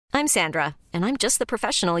I'm Sandra, and I'm just the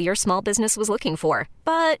professional your small business was looking for.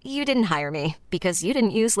 But you didn't hire me because you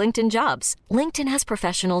didn't use LinkedIn Jobs. LinkedIn has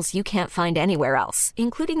professionals you can't find anywhere else,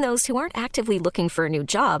 including those who aren't actively looking for a new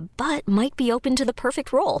job, but might be open to the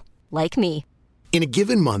perfect role, like me. In a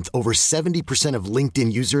given month, over 70% of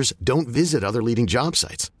LinkedIn users don't visit other leading job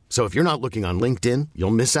sites. So if you're not looking on LinkedIn,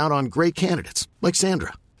 you'll miss out on great candidates like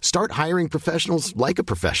Sandra. Start hiring professionals like a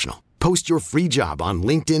professional. Post your free job on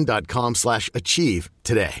linkedin.com/achieve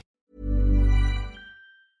today.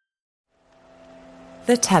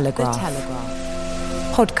 The Telegraph.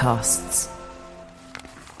 Podcasts.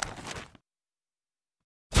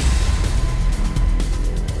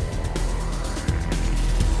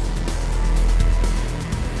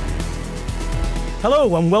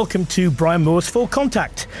 Hello and welcome to Brian Moore's Full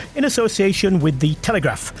Contact in association with The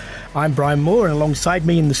Telegraph. I'm Brian Moore and alongside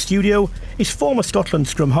me in the studio is former Scotland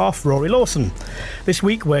scrum half Rory Lawson. This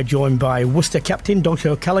week we're joined by Worcester captain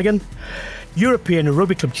Dr Callaghan, European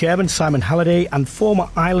Rugby Club chairman Simon Halliday and former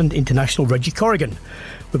Ireland international Reggie Corrigan.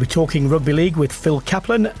 We'll be talking rugby league with Phil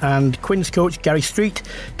Kaplan, and Quins coach Gary Street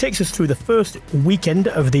takes us through the first weekend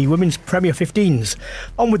of the Women's Premier 15s.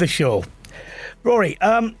 On with the show. Rory,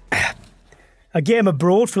 a game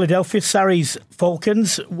abroad, Philadelphia, Sarries,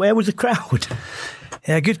 Falcons. Where was the crowd?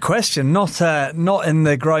 Yeah, good question. Not in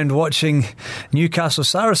the ground watching Newcastle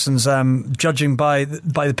Saracens. Judging by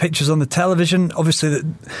the pictures on the television, obviously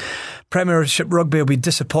the Premiership Rugby will be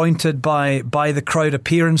disappointed by the crowd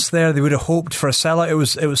appearance there. They would have hoped for a sellout.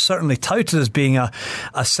 It was certainly touted as being a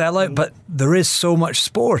sellout, but there is so much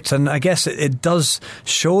sport, and I guess it does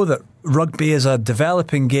show that rugby is a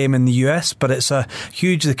developing game in the US, but it's a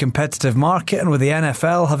hugely competitive market, and with the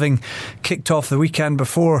NFL having kicked off the weekend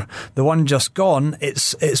before the one just gone,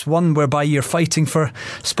 it's one whereby you're fighting for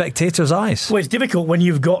spectators' eyes. Well, it's difficult when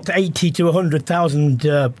you've got 80 to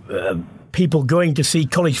 100,000 people going to see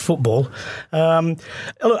college football.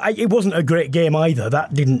 It wasn't a great game either.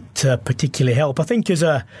 That didn't particularly help. I think as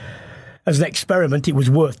an experiment it was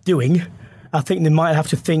worth doing. I think they might have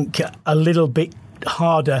to think a little bit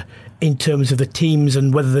harder in terms of the teams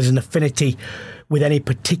and whether there's an affinity with any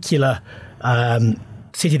particular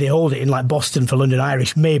city they hold it in, like Boston for London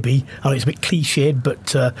Irish, maybe. I know it's a bit cliched,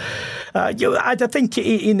 but I think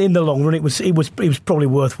in the long run it was probably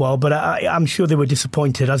worthwhile. But I'm sure they were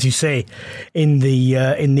disappointed, as you say, in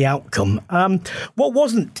the outcome. What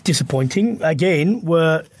wasn't disappointing again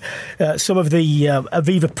were some of the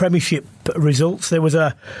Aviva Premiership results. There was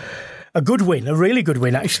a good win, a really good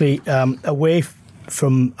win actually, away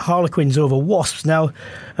from Harlequins over Wasps. Now,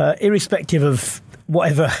 irrespective of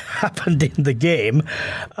whatever happened in the game,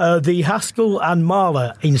 the Haskell and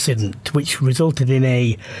Marler incident, which resulted in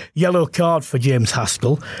a yellow card for James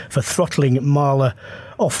Haskell for throttling Marler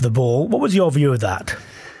off the ball. What was your view of that?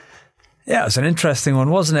 Yeah, it was an interesting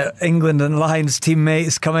one, wasn't it? England and Lions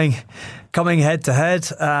teammates coming head to head.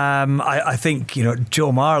 I think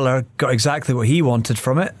Joe Marler got exactly what he wanted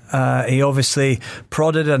from it. He obviously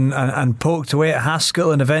prodded and poked away at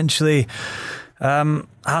Haskell, and eventually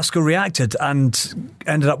Haskell reacted and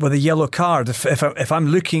ended up with a yellow card. If I'm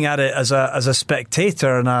looking at it as a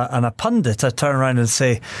spectator and a pundit, I turn around and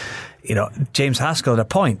say, James Haskell had a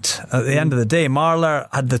point. At the end of the day, Marler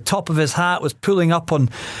had the top of his hat, was pulling up on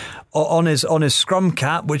his scrum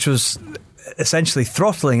cap, which was essentially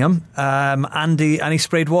throttling him, and he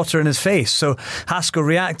sprayed water in his face. So Haskell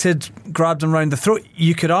reacted, grabbed him round the throat.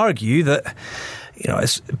 You could argue that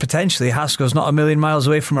it's potentially Haskell's not a million miles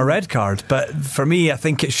away from a red card, but for me, I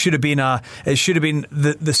think it should have been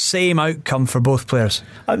the same outcome for both players.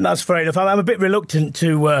 And that's fair enough. I'm a bit reluctant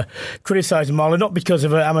to criticise Marler, not because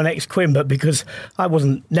I'm an ex-Quim, but because I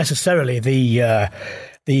wasn't necessarily the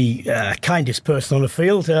kindest person on the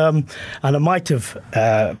field, and I might have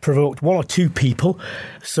provoked one or two people,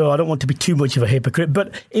 so I don't want to be too much of a hypocrite.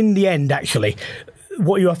 But in the end, actually,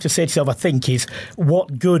 what you have to say to yourself, I think, is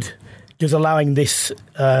what good does allowing this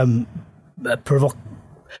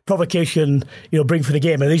provocation bring for the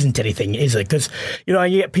game? And there isn't anything, is it? Because you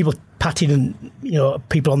get people patting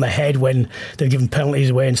people on the head when they're giving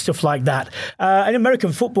penalties away and stuff like that. In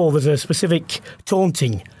American football, there's a specific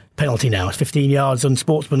taunting penalty now. It's 15 yards,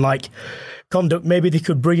 unsportsmanlike conduct. Maybe they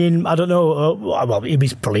could bring in, I don't know, well, it'd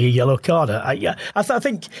be probably a yellow card. I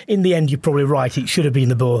think in the end you're probably right. It should have been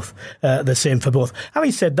the same for both.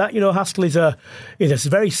 Having said that, Haskell is a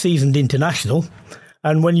very seasoned international,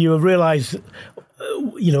 and when you realise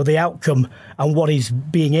the outcome and what he's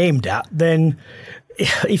being aimed at, then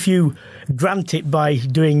if you grant it by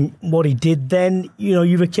doing what he did, then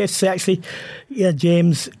you've a case to say, actually,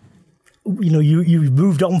 James, you've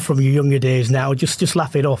moved on from your younger days now. Just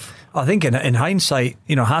laugh it off. I think in hindsight,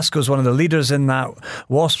 Haskell's one of the leaders in that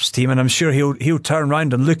Wasps team, and I'm sure he'll turn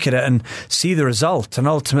around and look at it and see the result. And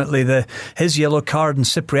ultimately, his yellow card and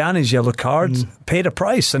Cipriani's yellow card paid a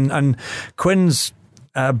price, and Quinn's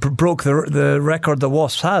broke the record the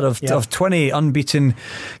Wasps had of 20 unbeaten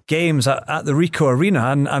games at the Ricoh Arena,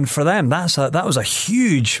 and for them that was a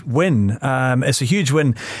huge win. It's a huge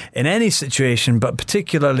win in any situation, but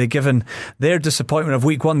particularly given their disappointment of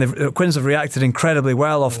week one. The Quins have reacted incredibly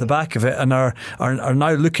well off the back of it and are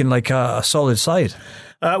now looking like a solid side.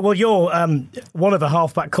 Well, you're one of a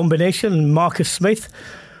halfback combination, Marcus Smith.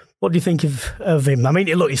 What do you think of him? I mean,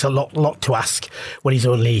 look, it's a lot to ask when he's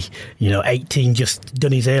only 18, just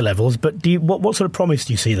done his A-levels. But what sort of promise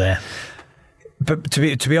do you see there? But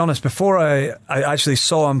to be honest, before I actually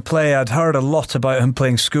saw him play, I'd heard a lot about him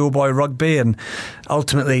playing schoolboy rugby and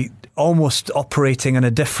ultimately almost operating on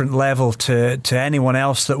a different level to anyone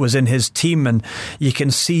else that was in his team, and you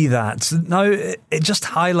can see that. Now, it just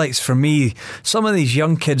highlights for me some of these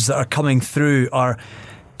young kids that are coming through are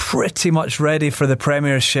pretty much ready for the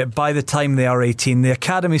Premiership by the time they are 18. The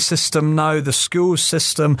academy system now, the school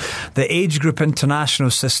system, the age group international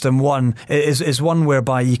system is one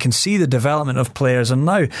whereby you can see the development of players, and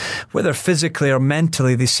now, whether physically or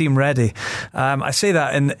mentally, they seem ready. I say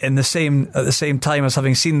that at the same time as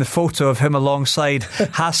having seen the photo of him alongside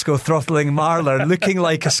Haskell throttling Marler, looking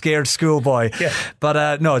like a scared schoolboy. Yeah.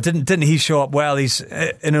 But no, didn't he show up well? He's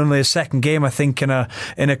in only his second game, I think, in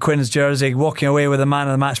a Quins jersey, walking away with a man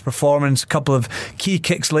of the match performance, a couple of key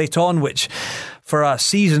kicks late on, which for a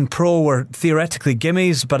seasoned pro were theoretically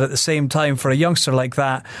gimmies, but at the same time, for a youngster like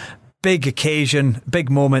that, big occasion, big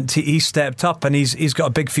moment, he stepped up and he's got a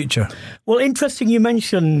big future. Well, interesting you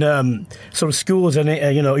mentioned sort of schools and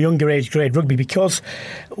younger age grade rugby, because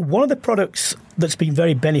one of the products that's been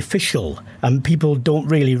very beneficial, and people don't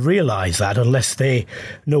really realise that unless they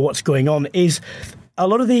know what's going on, is a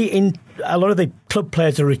lot of the club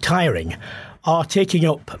players are retiring, are taking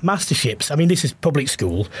up masterships. I mean, this is public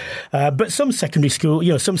school, but some secondary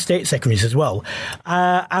school, some state secondaries as well,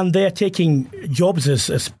 and they're taking jobs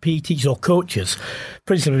as PE teachers or coaches,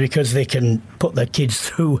 principally because they can put their kids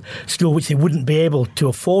through school, which they wouldn't be able to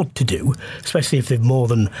afford to do, especially if they've more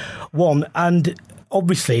than one. And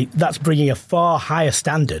obviously, that's bringing a far higher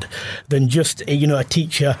standard than just a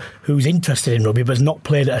teacher who's interested in rugby but has not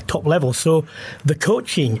played at a top level. So the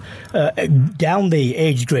coaching down the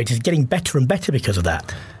age grade is getting better and better because of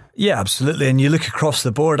that. Yeah, absolutely. And you look across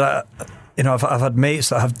the board. I've had mates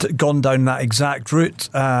that have gone down that exact route.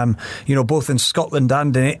 Both in Scotland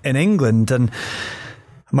and in England. And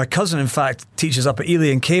my cousin, in fact, teaches up at Ely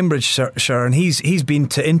in Cambridgeshire, and he's been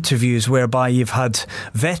to interviews whereby you've had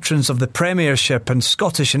veterans of the Premiership and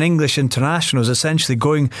Scottish and English internationals essentially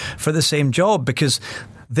going for the same job, because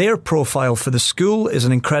their profile for the school is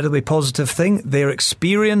an incredibly positive thing. Their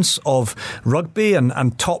experience of rugby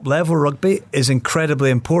and top level rugby is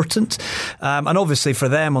incredibly important. And obviously for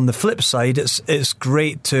them, on the flip side, it's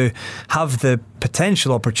great to have the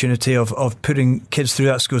potential opportunity of putting kids through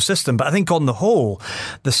that school system. But I think on the whole,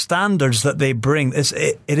 the standards that they bring,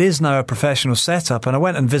 it is now a professional setup. And I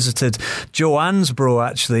went and visited Joe Ansbro,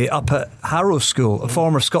 actually, up at Harrow School, a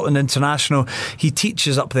former Scotland international. He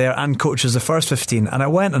teaches up there and coaches the first 15. And I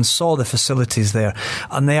went and saw the facilities there,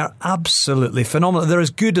 and they are absolutely phenomenal. They're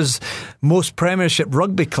as good as most Premiership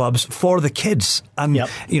rugby clubs for the kids. And,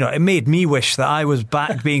 it made me wish that I was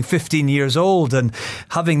back being 15 years old and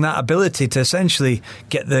having that ability to essentially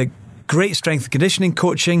get the great strength and conditioning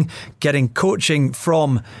coaching, getting coaching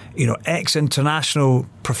from ex-international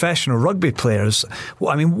professional rugby players.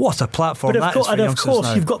 Well, I mean, what a platform that is for youngsters now. Of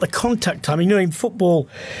course, you've got the contact time. In football,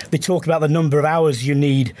 they talk about the number of hours you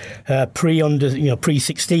need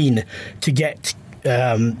pre-16 to get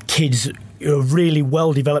kids really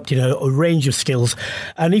well developed in a range of skills.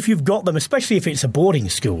 And if you've got them, especially if it's a boarding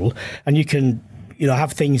school, and you can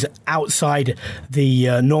have things outside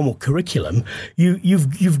the normal curriculum,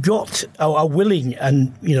 you've got a willing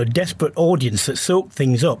and desperate audience that soak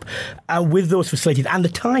things up, with those facilities and the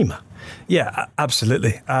time. Yeah,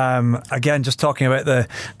 absolutely. Again, just talking about the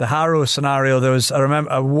Harrow scenario, I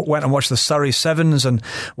remember I went and watched the Surrey Sevens, and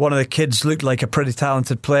one of the kids looked like a pretty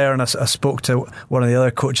talented player, and I spoke to one of the other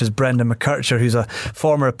coaches, Brendan McKercher, who's a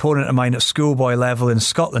former opponent of mine at schoolboy level in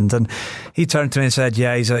Scotland, and he turned to me and said,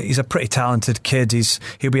 yeah, he's a pretty talented kid.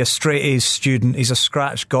 He'll be a straight A's student. He's a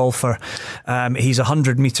scratch golfer. He's a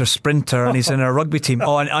 100-metre sprinter, and he's in a rugby team.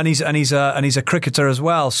 And he's a cricketer as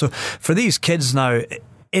well. So for these kids now,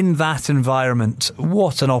 in that environment,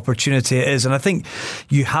 what an opportunity it is. And I think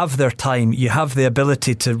you have their time, you have the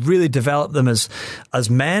ability to really develop them as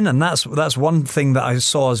men, and that's one thing that I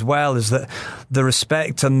saw as well, is that the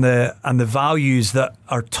respect and the values that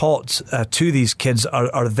are taught to these kids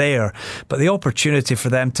are there, but the opportunity for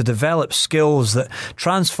them to develop skills that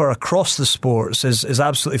transfer across the sports is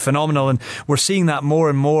absolutely phenomenal. And we're seeing that more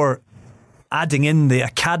and more, adding in the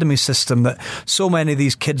academy system that so many of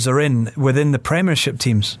these kids are in within the Premiership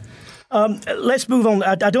teams. Let's move on.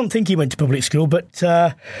 I don't think he went to public school, but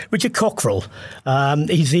Richard Cockerell, I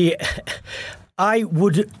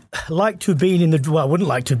would like to have been I wouldn't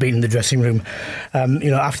like to have been in the dressing room,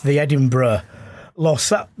 after the Edinburgh loss.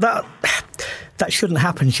 That shouldn't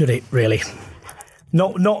happen, should it? Really?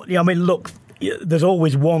 Not. I mean, look, there's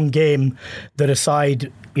always one game that a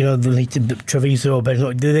side, Treviso or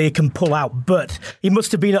Benjamin, they can pull out, but he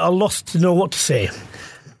must have been at a loss to know what to say.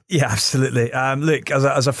 Yeah, absolutely. Look,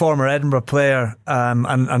 as a former Edinburgh player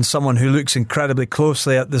and someone who looks incredibly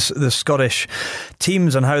closely at the Scottish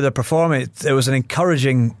teams and how they're performing, it was an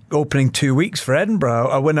encouraging opening 2 weeks for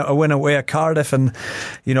Edinburgh. A win away at Cardiff, and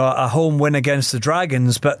a home win against the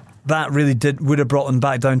Dragons, but that really would have brought them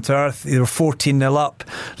back down to earth. They were 14-0 up,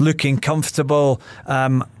 looking comfortable,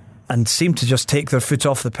 and seem to just take their foot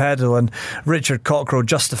off the pedal. And Richard Cockerell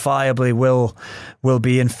justifiably will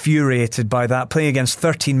be infuriated by that. Playing against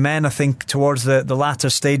 13 men, I think, towards the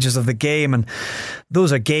latter stages of the game. And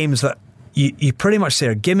those are games that you pretty much say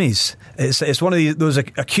are gimmies. It's one of those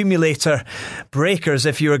accumulator breakers.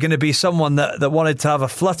 If you were going to be someone that wanted to have a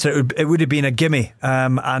flutter, it would have been a gimme.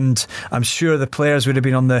 And I'm sure the players would have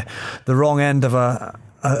been on the wrong end of a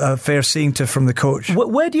fair seeing to from the coach.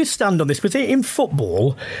 Where do you stand on this? Because in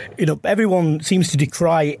football, everyone seems to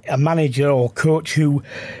decry a manager or coach who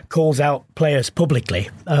calls out players publicly.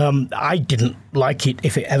 I didn't like it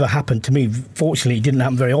if it ever happened to me. Fortunately, it didn't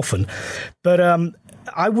happen very often. But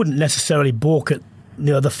I wouldn't necessarily balk at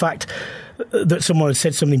the fact that someone has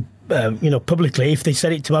said something publicly if they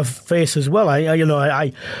said it to my face as well. I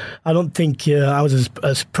don't think I was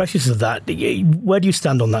as precious as that. Where do you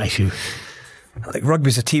stand on that issue? I think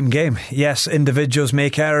rugby's a team game. Yes, individuals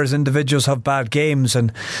make errors, individuals have bad games,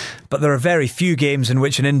 but there are very few games in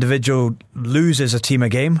which an individual loses a team a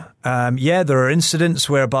game. There are incidents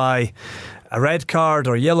whereby a red card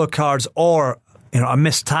or yellow cards or a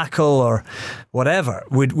missed tackle or whatever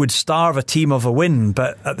would starve a team of a win.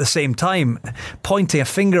 But at the same time, pointing a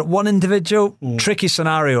finger at one individual, tricky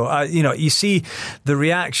scenario. You see the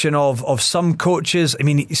reaction of some coaches. I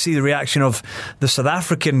mean, you see the reaction of the South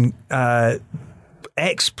African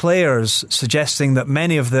ex-players suggesting that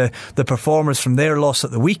many of the performers from their loss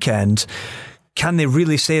at the weekend, can they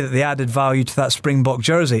really say that they added value to that Springbok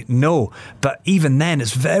jersey? No. But even then,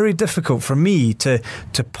 it's very difficult for me to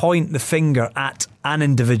point the finger at an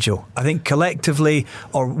individual. I think collectively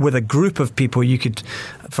or with a group of people, you could,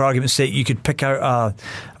 for argument's sake, you could pick out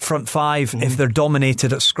a front five if they're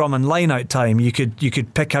dominated at scrum and line-out time. You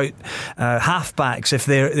could pick out halfbacks if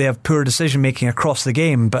they have poor decision-making across the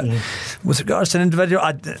game. But with regards to an individual,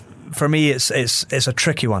 for me, it's a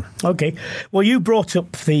tricky one. Okay. Well, you brought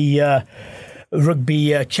up the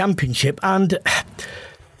Rugby Championship, and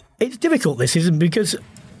it's difficult, this isn't, because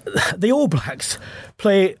the All Blacks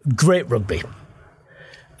play great rugby,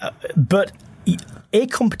 but a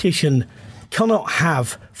competition cannot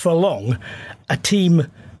have for long a team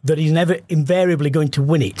that is never invariably going to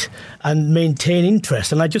win it and maintain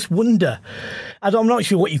interest. And I just wonder, I'm not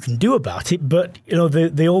sure what you can do about it, but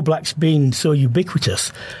the All Blacks being so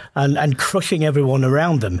ubiquitous and crushing everyone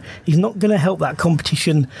around them is not going to help that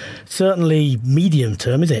competition, certainly medium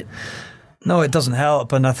term, is it? No, it doesn't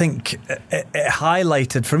help. And I think it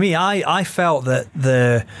highlighted, for me, I felt that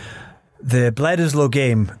the Bledisloe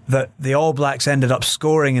game that the All Blacks ended up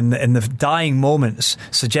scoring in the dying moments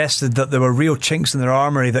suggested that there were real chinks in their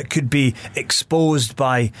armoury that could be exposed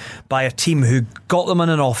by a team who got them on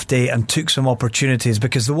an off day and took some opportunities,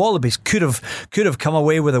 because the Wallabies could have come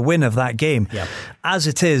away with a win of that game. Yeah. As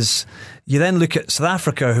it is, you then look at South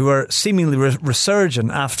Africa, who are seemingly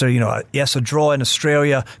resurgent after, a draw in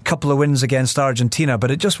Australia, a couple of wins against Argentina,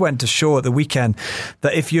 but it just went to show at the weekend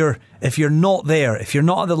that if you're not there, if you're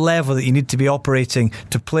not at the level that you need to be operating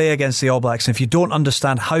to play against the All Blacks, and if you don't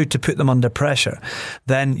understand how to put them under pressure,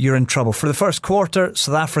 then you're in trouble. For the first quarter,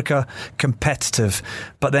 South Africa competitive,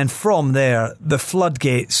 but then from there, the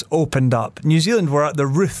floodgates opened up. New Zealand were at their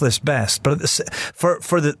ruthless best, but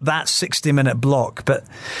for that 60-minute block. But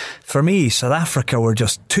for me, South Africa were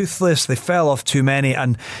just toothless. They fell off too many,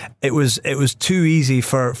 and it was too easy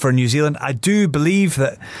for New Zealand. I do believe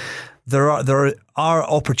that there are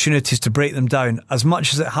opportunities to break them down. As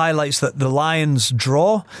much as it highlights that the Lions'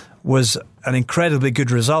 draw was an incredibly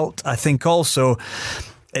good result, I think also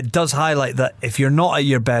it does highlight that if you're not at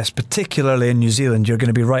your best, particularly in New Zealand, you're going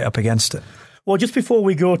to be right up against it. Well, just before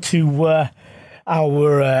we go to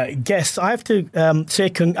our guests, I have to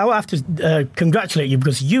congratulate you,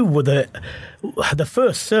 because you were the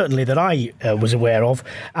first, certainly, that I was aware of,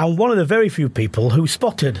 and one of the very few people who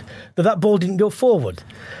spotted that ball didn't go forward.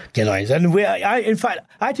 And in fact,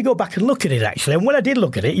 I had to go back and look at it, actually. And when I did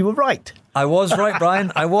look at it, you were right. I was right,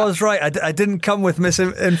 Brian. I was right. I didn't come with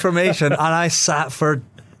misinformation, and I sat for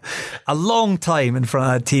a long time in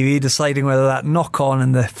front of the TV deciding whether that knock-on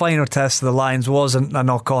in the final test of the Lions wasn't a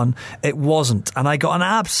knock-on. It wasn't, and I got an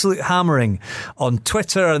absolute hammering on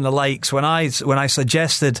Twitter and the likes when I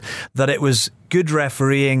suggested that it was good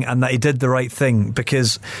refereeing and that he did the right thing,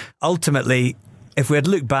 because ultimately, if we had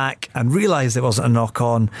looked back and realised it wasn't a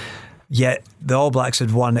knock-on, yet the All Blacks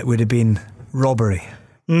had won, it would have been robbery.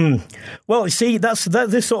 Well, you see, that's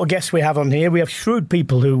this sort of guests we have on here. We have shrewd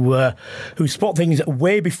people who spot things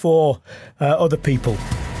way before other people.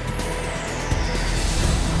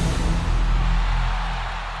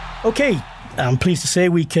 Okay, I'm pleased to say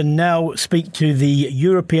we can now speak to the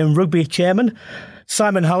European Rugby Chairman,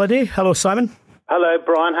 Simon Halliday. Hello, Simon. Hello,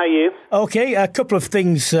 Brian. How are you? Okay, a couple of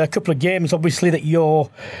things, a couple of games, obviously, that you're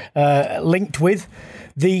linked with.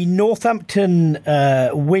 The Northampton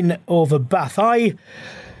win over Bath. I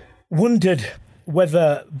wondered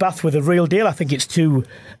whether Bath were the real deal. I think it's too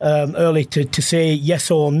early to say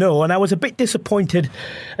yes or no, and I was a bit disappointed.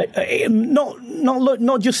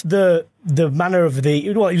 Not just the manner of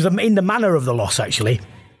it was in the manner of the loss, actually.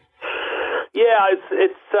 Yeah,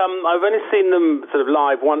 it's I've only seen them sort of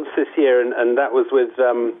live once this year, and that was with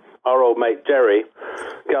our old mate Jerry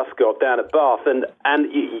Guscott down at Bath, and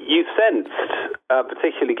you sensed,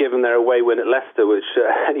 particularly given their away win at Leicester, which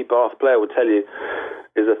any Bath player will tell you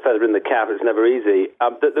is a feather in the cap, it's never easy,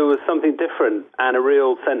 that there was something different and a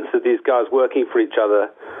real sense of these guys working for each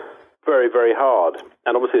other very, very hard.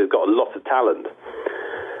 And obviously they've got a lot of talent.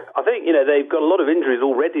 I think, they've got a lot of injuries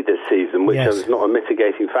already this season, which is not a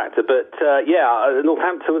mitigating factor. But,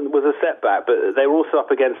 Northampton was a setback, but they were also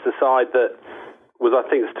up against a side that was, I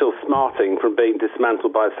think, still smarting from being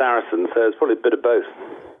dismantled by Saracens. So it's probably a bit of both.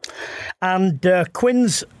 And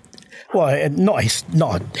Quins, well, not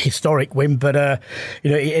a historic win, but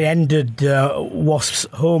it ended Wasps'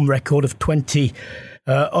 home record of 20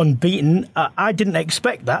 unbeaten. I didn't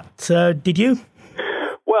expect that. Did you?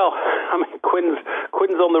 Well, I mean, Quins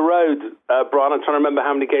on the road, Brian. I'm trying to remember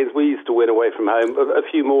how many games we used to win away from home. A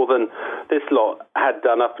few more than this lot had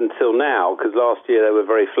done up until now, because last year they were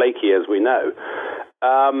very flaky, as we know.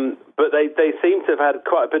 But they seem to have had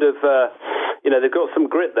quite a bit of, they've got some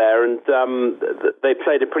grit there, and they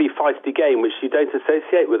played a pretty feisty game, which you don't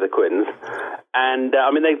associate with the Quins. And,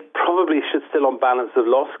 they probably should still, on balance, have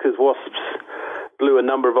lost, because Wasps blew a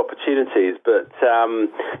number of opportunities. But,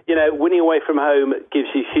 winning away from home gives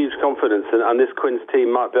you huge confidence, and this Quins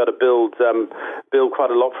team might be able to build quite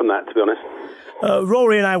a lot from that, to be honest.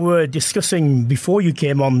 Rory and I were discussing, before you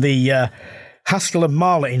came on, the Haskell and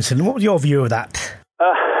Marlett incident. What was your view of that?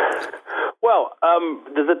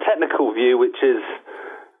 There's a technical view, which is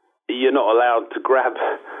you're not allowed to grab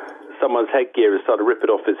someone's headgear and start to rip it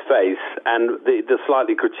off his face, and the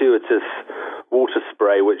slightly gratuitous water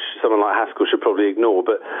spray, which someone like Haskell should probably ignore.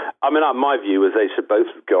 But, my view is they should both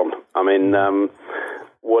have gone.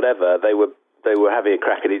 Whatever, they were having a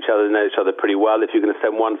crack at each other, they know each other pretty well. If you're going to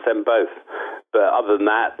send one, send both. But other than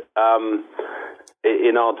that,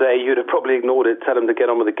 in our day, you'd have probably ignored it, tell them to get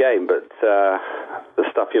on with the game. But the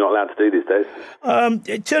stuff you're not allowed to do these days.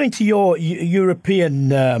 Turning to your European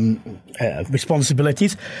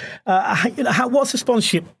responsibilities, what's the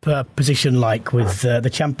sponsorship position like with the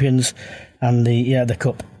champions and the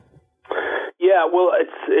cup? Yeah, well,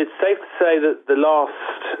 it's safe to say that the last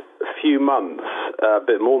few months, a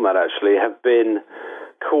bit more than that actually, have been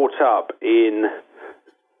caught up in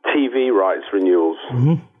TV rights renewals.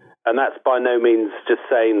 Mm-hmm. And that's by no means just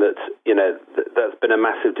saying that, that's been a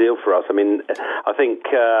massive deal for us. I think,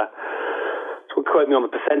 don't quote me on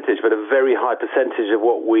the percentage, but a very high percentage of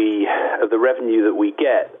of the revenue that we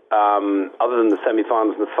get, other than the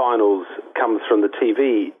semi-finals and the finals, comes from the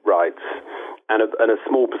TV rights, and a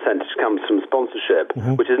small percentage comes from sponsorship,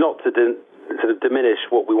 mm-hmm. which is not to sort of diminish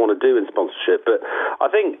what we want to do in sponsorship. But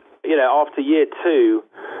I think, after year two,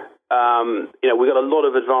 we've got a lot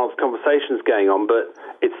of advanced conversations going on, but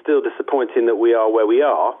it's still disappointing that we are where we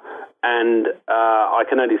are. And I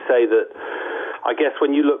can only say that I guess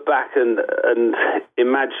when you look back and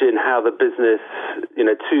imagine how the business,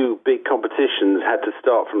 two big competitions had to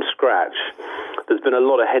start from scratch, there's been a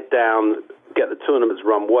lot of head down, get the tournaments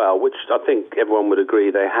run well, which I think everyone would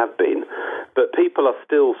agree they have been. But people are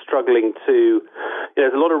still struggling to,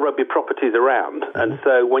 there's a lot of rugby properties around. And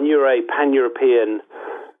so when you're a pan-European,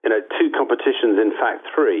 2 competitions, in fact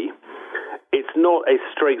 3, it's not a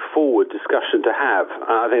straightforward discussion to have.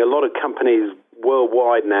 I think a lot of companies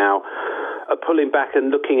worldwide now are pulling back and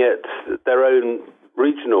looking at their own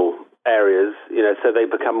regional areas, so they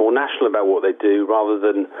become more national about what they do rather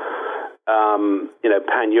than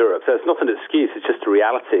pan-Europe. So it's not an excuse, it's just a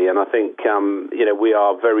reality, and I think we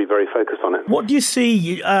are very, very focused on it. What do you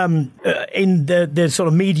see in the sort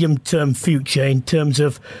of medium-term future in terms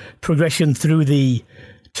of progression through the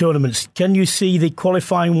tournaments? Can you see the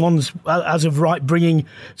qualifying ones as of right bringing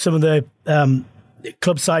some of the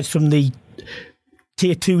club sides from the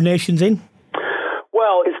Tier 2 nations in?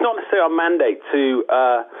 Well, it's not necessarily our mandate to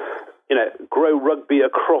grow rugby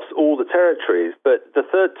across all the territories, but the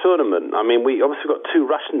third tournament, we obviously got 2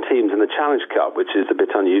 Russian teams in the Challenge Cup, which is a bit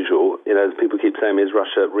unusual. People keep saying, is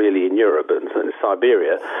Russia really in Europe and in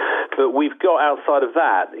Siberia? But we've got outside of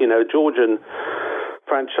that, Georgian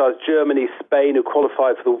franchise, Germany, Spain, who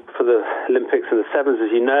qualified for the Olympics in the Sevens,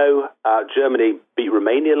 as you know. Germany beat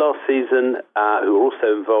Romania last season, who are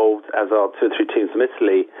also involved, as are 2 or 3 teams from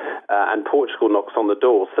Italy, and Portugal knocks on the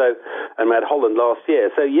door. So, and we had Holland last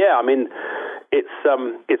year. So,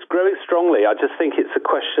 it's growing strongly. I just think it's a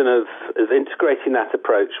question of integrating that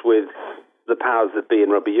approach with the powers that be in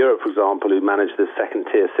Rugby Europe, for example, who manage the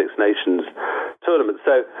second tier Six Nations tournament.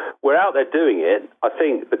 So we're out there doing it. I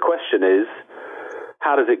think the question is,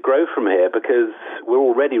 how does it grow from here? Because we're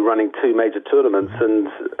already running 2 major tournaments, and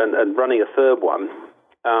running a third one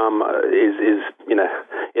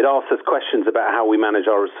it asks us questions about how we manage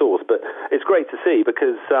our resource. But it's great to see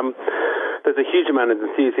because there's a huge amount of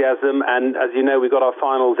enthusiasm, and as you know, we got our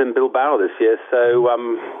finals in Bilbao this year, so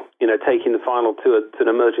taking the final to an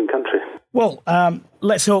emerging country. Well,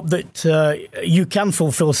 let's hope that you can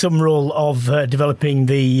fulfil some role of developing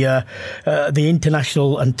the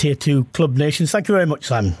international and Tier 2 club nations. Thank you very much,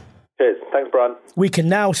 Simon. Cheers. Thanks, Brian. We can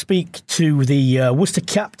now speak to the Worcester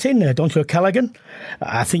captain, Doncho Callaghan.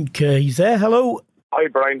 I think he's there. Hello. Hi,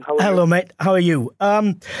 Brian. How are you? Hello, mate. How are you?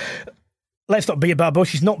 Let's not beat about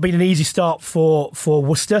bush. It's not been an easy start for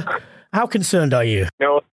Worcester. How concerned are you?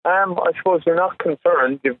 No, I suppose you're not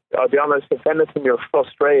concerned. I'll be honest, if anything, you're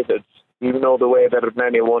frustrated. You know the way better than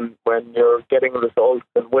anyone when you're getting results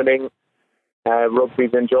and winning.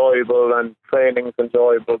 Rugby's enjoyable and training's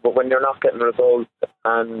enjoyable, but when you're not getting results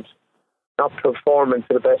and not performing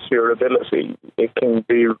to the best of your ability, it can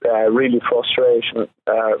be really frustrating.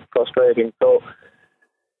 So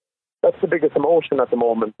that's the biggest emotion at the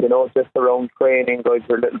moment, just around training. Guys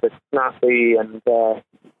are a little bit snappy, and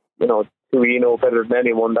you know better than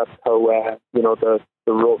anyone, that's how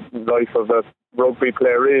the life of a rugby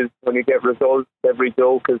player is. When you get results, every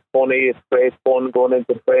joke is funny. It's great fun going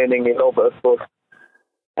into training. You love it, but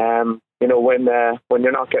when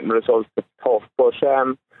you're not getting results, it's tough. But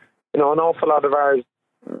an awful lot of ours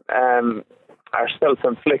are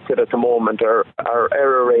self-inflicted at the moment. Our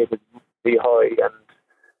error rate is really high, and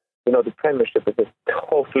the Premiership is a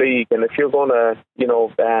tough league. And if you're going to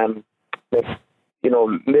make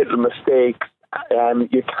little mistakes,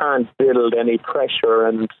 you can't build any pressure.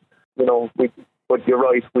 And but you're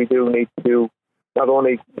right, we do need to not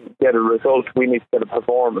only get a result, we need to get a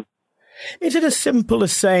performance. Is it as simple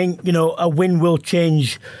as saying, a win will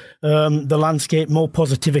change the landscape, more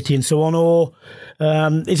positivity and so on, or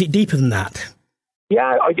is it deeper than that?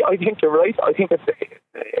 Yeah, I think you're right. I think it's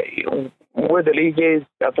where the league is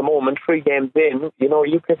at the moment, 3 games in,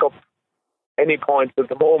 you pick up any points at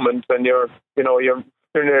the moment and you're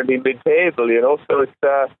nearly mid-table, so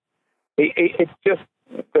it's just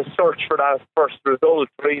the search for that first result,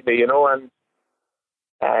 really, and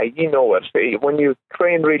it. When you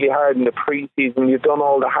train really hard in the pre-season, you've done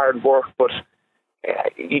all the hard work, but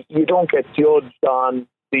you don't get judged on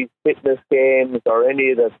these fitness games or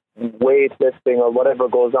any of the weightlifting or whatever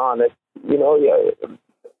goes on. You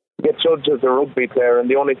get judged as a rugby player, and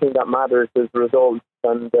the only thing that matters is results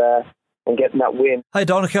and getting that win. Hi,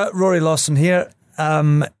 Donica. Rory Lawson here.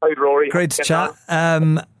 Hi, Rory. Great to chat.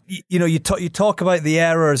 You talk about the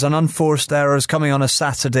errors and unforced errors coming on a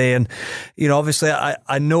Saturday, and obviously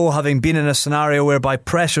I know, having been in a scenario whereby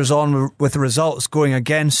pressure's on with the results going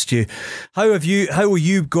against you. How will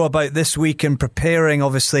you go about this week in preparing,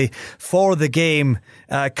 obviously, for the game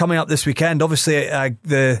coming up this weekend? Obviously,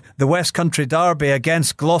 the West Country derby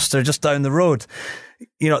against Gloucester just down the road.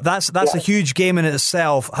 that's a huge game in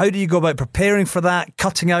itself. How do you go about preparing for that,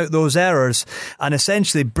 cutting out those errors, and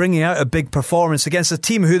essentially bringing out a big performance against a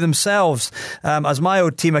team who themselves, as my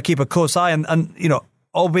old team, I keep a close eye, and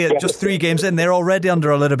albeit just 3 games in, they're already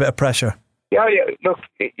under a little bit of pressure. Yeah. Look,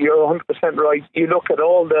 you're 100% right. You look at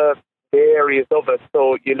all the areas of it.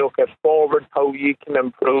 So you look at forward, how you can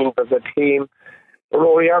improve as a team.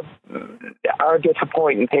 Rory, our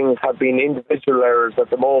disappointing things have been individual errors at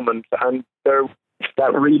the moment, and they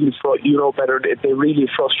really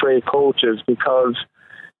frustrate coaches because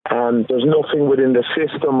there's nothing within the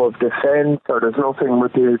system of defence, or there's nothing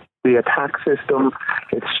with the attack system.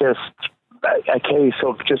 It's just a case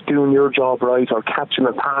of just doing your job right, or catching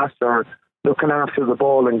a pass, or looking after the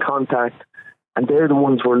ball in contact, and they're the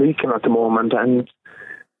ones we're leaking at the moment. And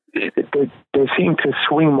they seem to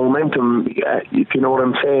swing momentum, if you know what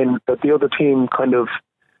I'm saying, that the other team kind of,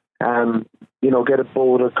 get a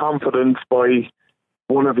bolt of confidence by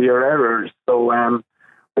one of your errors. So I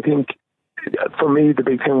think, for me, the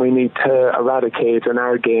big thing we need to eradicate in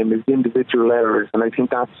our game is individual errors, and I think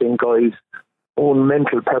that's in guys' own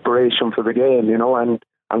mental preparation for the game,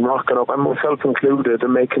 and rocking up, and myself included,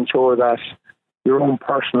 and making sure that your own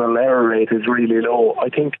personal error rate is really low. I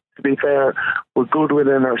think, to be fair, we're good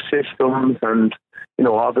within our systems, and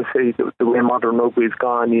obviously the way modern rugby's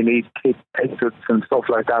gone, you need kick exits and stuff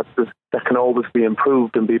like that that can always be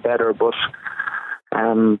improved and be better. But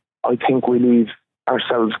I think we leave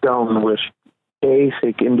ourselves down with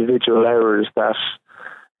basic individual errors that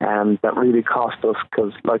really cost us,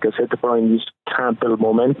 because, like I said to Brian, you can't build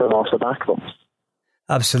momentum off the back of them.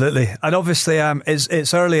 Absolutely. And obviously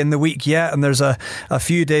it's early in the week yet, and there's a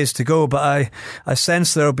few days to go, but I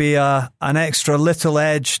sense there'll be an extra little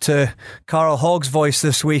edge to Carl Hogg's voice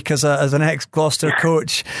this week as an ex-Gloucester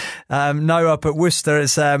coach. Now up at Worcester,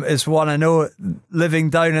 it's one I know, living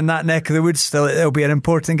down in that neck of the woods still, it'll be an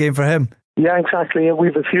important game for him. Yeah, exactly. We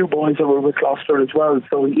have a few boys that were with Gloucester as well,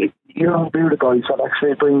 so they're the guys that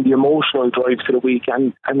actually bring the emotional drive to the week,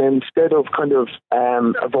 and instead of kind of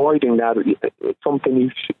avoiding that, it's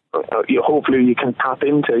something hopefully you can tap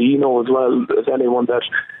into. As well as anyone that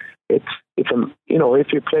if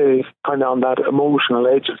you play kind of on that emotional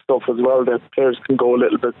edge of stuff as well, that players can go a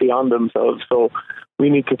little bit beyond themselves. So we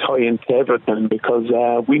need to tie into everything, because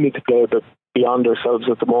we need to play a bit beyond ourselves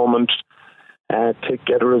at the moment to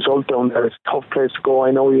get a result down there. It's a tough place to go.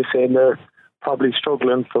 I know you're saying they're probably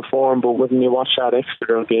struggling for form, but when you watch that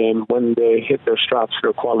Exeter game, when they hit their straps,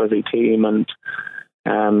 they're a quality team, and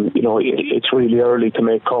it's really early to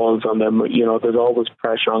make calls on them. There's always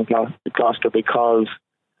pressure on Gloucester because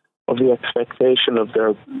of the expectation of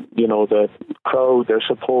their, the crowd, their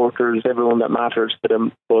supporters, everyone that matters to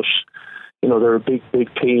them. But they're a big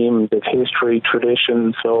team. They've history,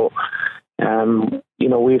 tradition. So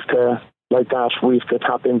we have to. Like that, we have to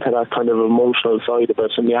tap into that kind of emotional side of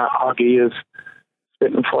it. And Hoggy is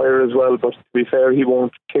spitting fire as well, but to be fair, he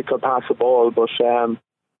won't kick or pass the ball, but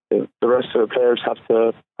the rest of the players have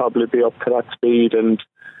to probably be up to that speed, and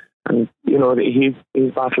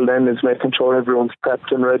his battle then is making sure everyone's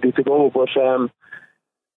prepped and ready to go. But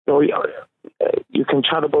you can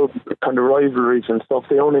chat about kind of rivalries and stuff.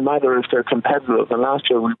 They only matter if they're competitive, and last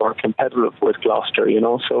year we were competitive with Gloucester,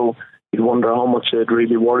 so you wonder how much they'd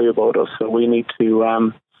really worry about us. So we need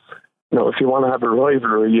to, if you want to have a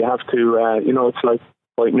rivalry, you have to, it's like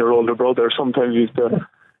fighting your older brother. Sometimes you have to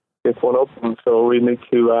pick one up, and so we need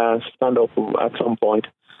to stand up at some point.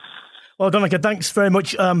 Well, Donnacha, thanks very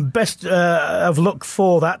much. Best of luck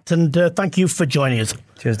for that, and thank you for joining us.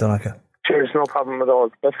 Cheers, Donnacha. Cheers, no problem at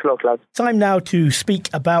all. Best of luck, lads. Time now to speak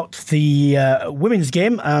about the women's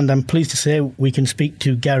game, and I'm pleased to say we can speak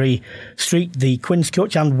to Gary Street, the Quins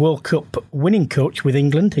coach and World Cup winning coach with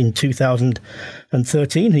England in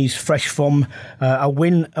 2013. He's fresh from a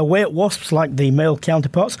win away at Wasps like the male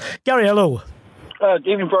counterparts. Gary, hello. Good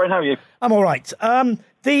evening, Brian. How are you? I'm all right.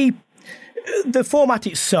 The format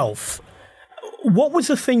itself, what was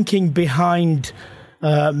the thinking behind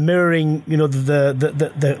mirroring,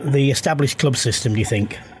 the established club system, do you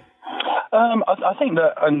think? I think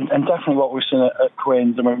that, and definitely what we've seen at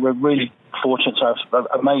Quins, I mean, we're really fortunate to have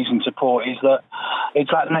amazing support, is that it's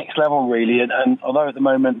that next level, really. And although at the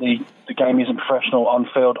moment the game isn't professional on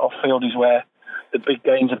field, off field is where the big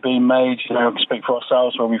gains are being made. I can speak for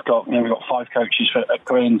ourselves, where we've got 5 coaches at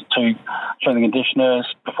Quins, 2 strength and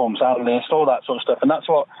conditioners, performance analysts, all that sort of stuff. And that's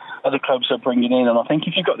what other clubs are bringing in. And I think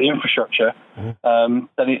if you've got the infrastructure, then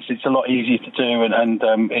it's a lot easier to do. And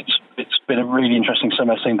it's been a really interesting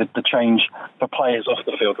summer seeing the change for players off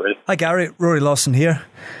the field, really. Hi, Gary. Rory Lawson here.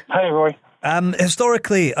 Hey, Rory.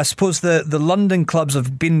 Historically, I suppose the London clubs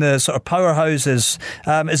have been the sort of powerhouses.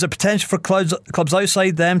 Is there potential for clubs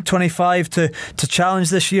outside them, 25, to challenge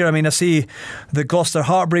this year? I mean, I see the Gloucester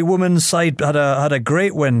Hartpury women's side had a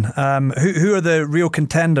great win. Who are the real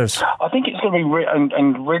contenders? I think it's going to be,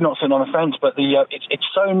 and we're not sitting on the fence, but it's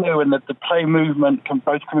so new, and the play movement,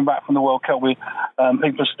 both coming back from the World Cup,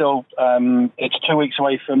 people are still, it's 2 weeks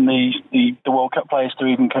away from the World Cup players to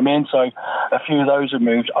even come in, so a few of those have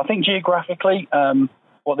moved. I think geographically,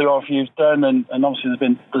 what the RFU's done, and obviously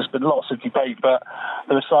there's been lots of debate, but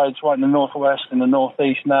there are sides right in the northwest, in the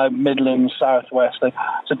northeast now, Midlands, southwest.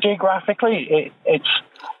 So geographically,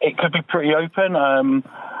 it could be pretty open.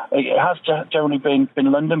 It has generally been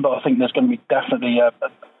London, but I think there's going to be definitely a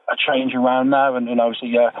change around now, and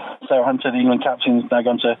obviously Sarah Hunter, the England captain, is now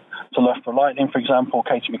gone to Loughborough Lightning, for example.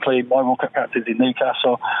 Katie McLeod, my World Cup captain, in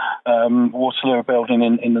Newcastle. Waterloo are building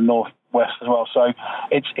in the northwest as well. So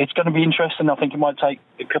it's going to be interesting. I think it might take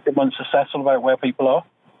a couple of months to settle about where people are.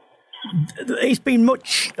 It's been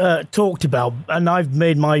much talked about, and I've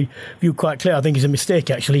made my view quite clear. I think it's a mistake,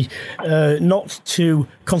 actually, not to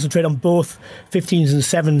concentrate on both 15s and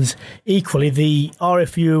 7s equally. The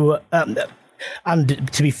RFU... and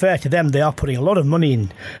to be fair to them, they are putting a lot of money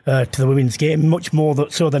in to the women's game, much more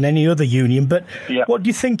so than any other union. But What do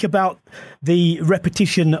you think about the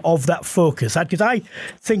repetition of that focus? Because I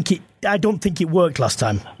don't think it worked last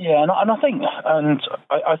time. Yeah, and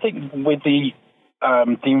I think with the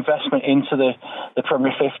investment into the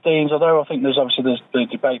Premier 15s, although I think there's the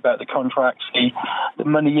debate about the contracts, the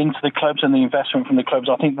money into the clubs and the investment from the clubs,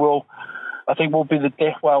 I think will be the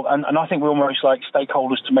and I think we're almost like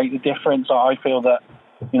stakeholders to make the difference. I feel that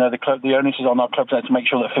the onus is on our clubs there to make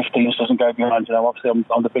sure that 15s doesn't go behind. Obviously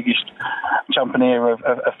I'm the biggest championeer of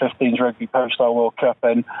 15s rugby post our World Cup,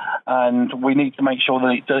 and we need to make sure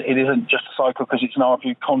that it isn't just a cycle because it's an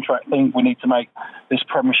RFU contract thing. We need to make this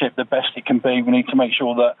Premiership the best it can be. We need to make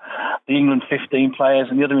sure that the England 15 players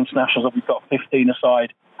and the other internationals that we've got 15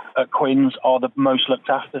 aside at Quins are the most looked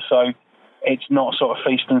after. So it's not sort of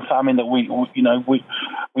feast and famine that we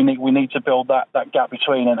need to build that gap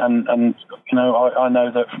between, and I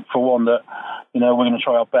know that for one that we're going to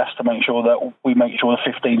try our best to make sure that we make sure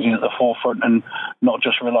the 15s is at the forefront and not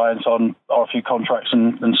just reliance on RFU contracts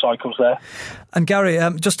and cycles there. And Gary,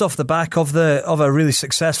 just off the back of a really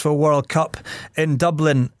successful World Cup in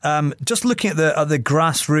Dublin, just looking at the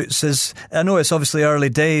grassroots, I know it's obviously early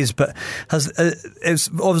days, but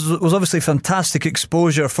was obviously fantastic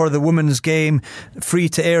exposure for the women's game, free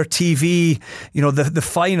to air TV. The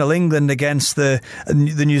final England against the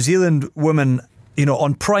New Zealand women,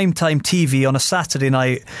 on primetime TV on a Saturday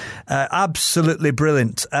night, absolutely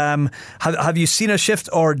brilliant. Have you seen a shift,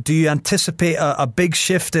 or do you anticipate a big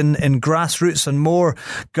shift in grassroots and more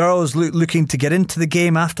girls looking to get into the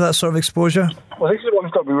game after that sort of exposure? Well, this is what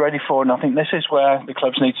we've got to be ready for, and I think this is where the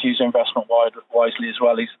clubs need to use their investment wisely as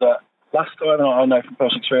well. Is that last time, and I know from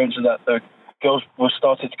personal experience, that the girls were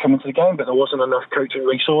started to come into the game, but there wasn't enough coaching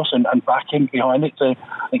resource and backing behind it. So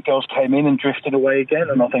I think girls came in and drifted away again,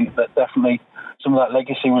 and I think that definitely some of that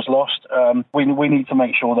legacy was lost. We need to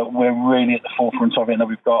make sure that we're really at the forefront of it, and that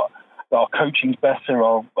we've got our coaching's better,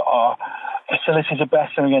 our facilities are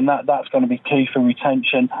better. Again, that's going to be key for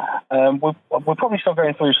retention. We're probably still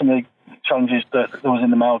going through some of the challenges that there was in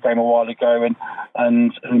the male game a while ago,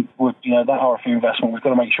 and that RFU investment, we've got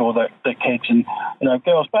to make sure that kids and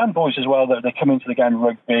girls and boys as well, that they come into the game of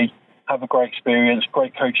rugby, have a great experience,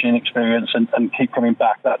 great coaching experience, and keep coming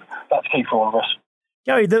back. That's key for all of us.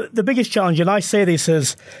 Gary, the biggest challenge, and I say this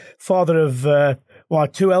as father of my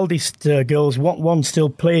two eldest girls, one still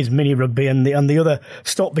plays mini rugby and the other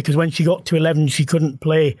stopped because when she got to 11 she couldn't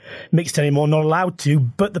play mixed anymore, not allowed to.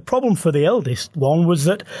 But the problem for the eldest one was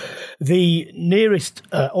that the nearest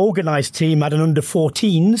organised team had an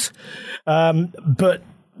under-14s, but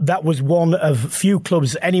that was one of few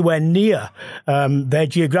clubs anywhere near their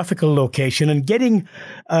geographical location, and getting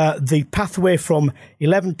the pathway from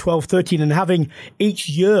 11, 12, 13 and having each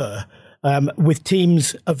year with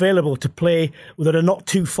teams available to play that are not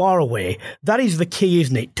too far away. That is the key,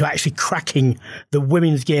 isn't it, to actually cracking the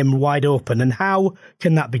women's game wide open, and how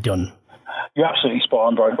can that be done? You're absolutely spot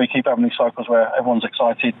on, Brian. We keep having these cycles where everyone's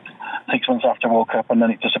excited 6 months after World Cup and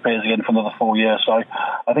then it disappears again for another 4 years. So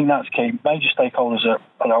I think that's key. Major stakeholders at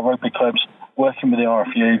our rugby clubs working with the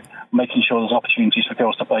RFU, making sure there's opportunities for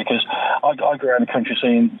girls to play. Because I go around the country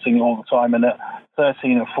seeing it all the time, and at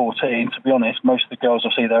 13 or 14, to be honest, most of the girls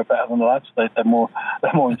I see there are better than the lads. They're more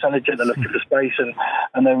intelligent. They're looking for space,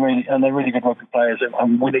 and they're really good rugby players.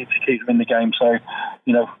 And we need to keep them in the game. So,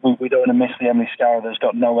 we don't want to miss the Emily Scarra that's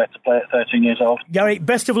got nowhere to play at 13 years old. Gary,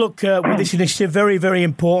 best of luck with this initiative. Very, very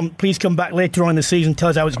important. Please come back later on in the season. Tell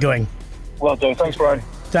us how it's going. Well done. Thanks, Brian.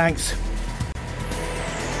 Thanks.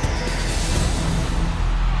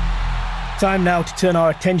 Time now to turn our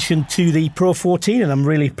attention to the Pro 14, and I'm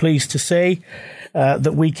really pleased to say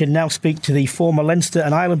that we can now speak to the former Leinster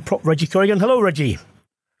and Ireland prop, Reggie Corrigan. Hello, Reggie.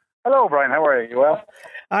 Hello, Brian. How are you? You well?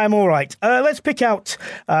 I'm all right. Let's pick out,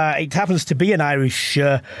 it happens to be an Irish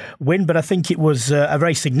win, but I think it was a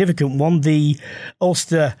very significant one, the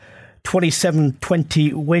Ulster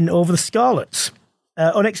 27-20 win over the Scarlets.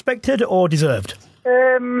 Unexpected or deserved?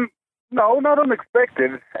 No, not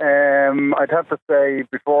unexpected. I'd have to say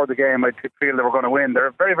before the game I did feel they were going to win. They're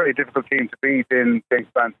a very, very difficult team to beat in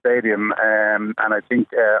Kingspan Stadium, and I think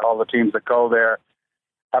all the teams that go there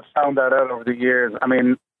have found that out over the years. I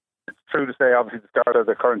mean, it's true to say obviously the Scarlets are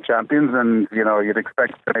the current champions, and you'd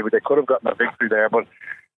expect maybe they could have gotten a victory there, but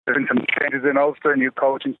there's been some changes in Ulster, new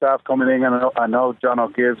coaching staff coming in, and I know John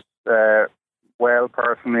O'Gibbs well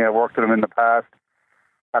personally. I worked with him in the past.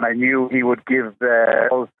 And I knew he would give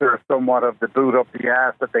Ulster somewhat of the boot up the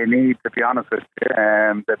ass that they need, to be honest with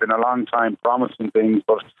you. They've been a long time promising things,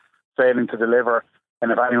 but failing to deliver. And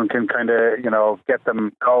if anyone can kind of, get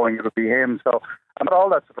them going, it'll be him. So I'm not all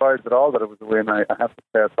that surprised at all that it was a win. I have to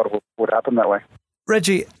say I thought it would happen that way.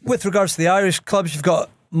 Reggie, with regards to the Irish clubs, you've got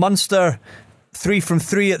Munster 3 from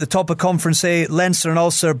 3 at the top of Conference A, Leinster and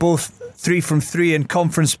Ulster both 3 from 3 in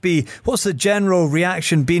Conference B. What's the general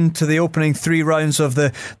reaction been to the opening 3 rounds of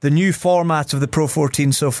the new format of the Pro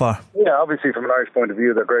 14 so far? Yeah, obviously from an Irish point of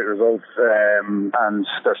view, they're great results and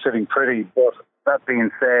they're sitting pretty. But that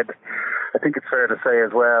being said, I think it's fair to say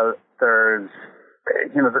as well, there's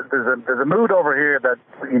a mood over here that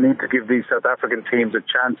you need to give these South African teams a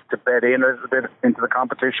chance to bed in a little bit into the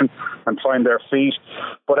competition and find their feet.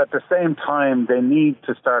 But at the same time, they need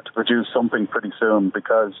to start to produce something pretty soon,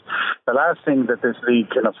 because the last thing that this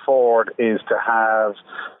league can afford is to have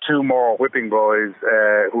 2 more whipping boys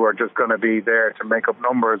who are just going to be there to make up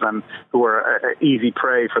numbers and who are easy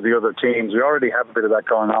prey for the other teams. We already have a bit of that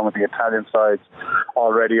going on with the Italian sides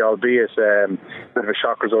already, albeit a bit of a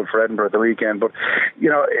shock result for Edinburgh at the weekend. But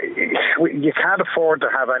you can't afford to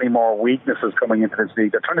have any more weaknesses coming into this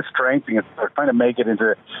league. They're trying to strengthen it. They're trying to make it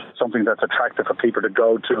into something that's attractive for people to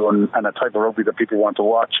go to and a type of rugby that people want to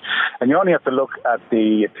watch. And you only have to look at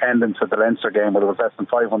the attendance at the Leinster game, where there was less than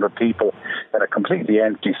 500 people at a completely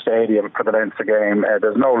empty stadium for the Leinster game.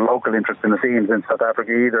 There's no local interest in the teams in South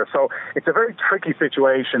Africa either. So it's a very tricky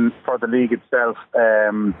situation for the league itself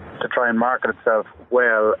to try and market itself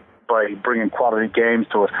well by bringing quality games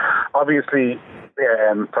to it. Obviously,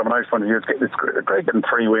 from an Irish point of view, it's great getting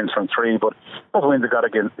 3 wins from 3, but those wins they've got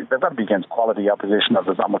to be against quality opposition, as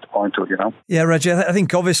there's not much point to it, Yeah, Reggie, I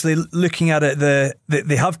think obviously looking at it,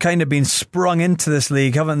 they have kind of been sprung into this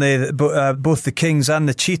league, haven't they? Both the Kings and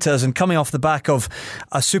the Cheetahs, and coming off the back of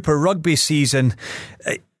a Super Rugby season,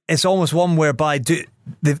 it's almost one whereby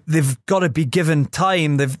they've got to be given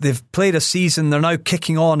time. They've played a season. They're now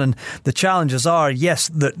kicking on, and the challenges are,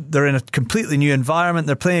 yes, they're in a completely new environment.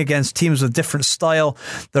 They're playing against teams with different style.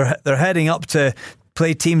 They're heading up to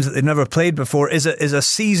play teams that they've never played before. Is a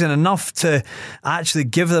season enough to actually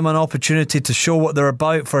give them an opportunity to show what they're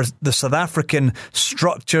about, for the South African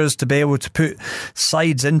structures to be able to put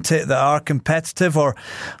sides into it that are competitive, or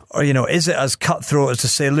is it as cutthroat as to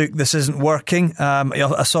say, look, this isn't working?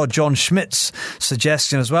 I saw John Schmidt's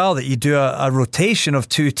suggestion as well that you do a rotation of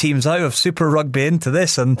 2 teams out of Super Rugby into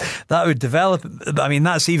this, and that would develop. I mean,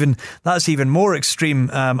 that's even more extreme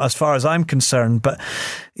as far as I'm concerned. But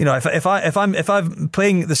if I'm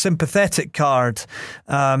playing the sympathetic card,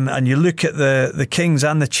 and you look at the Kings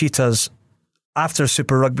and the Cheetahs after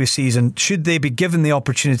Super Rugby season, should they be given the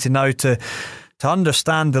opportunity now to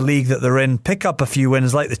understand the league that they're in, pick up a few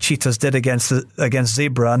wins like the Cheetahs did against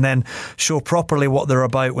Zebra, and then show properly what they're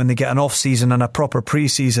about when they get an off-season and a proper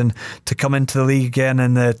pre-season to come into the league again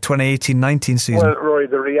in the 2018-19 season? Well, Roy,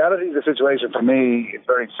 the reality of the situation for me is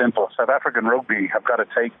very simple. South African rugby have got to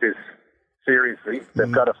take this seriously.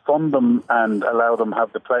 They've got to fund them and allow them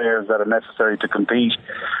have the players that are necessary to compete,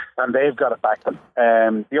 and they've got to back them.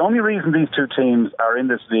 The only reason these 2 teams are in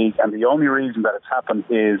this league, and the only reason that it's happened,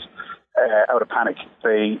 is out of panic.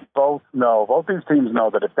 Both these teams know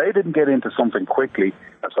that if they didn't get into something quickly,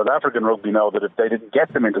 and South African rugby know that if they didn't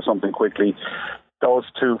get them into something quickly, those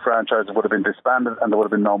two franchises would have been disbanded and there would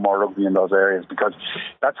have been no more rugby in those areas, because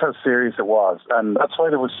that's how serious it was. And that's why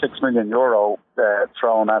there was €6 million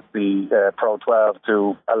thrown at the Pro 12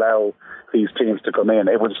 to allow these teams to come in.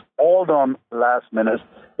 It was all done last minute.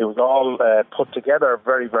 It was all put together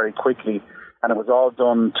very, very quickly. And it was all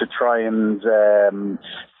done to try and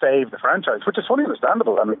save the franchise, which is fully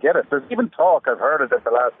understandable, and we get it. There's even talk, I've heard it at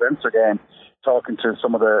the last Leinster game, talking to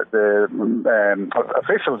some of the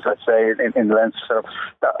officials, let's say, in the Leinster setup,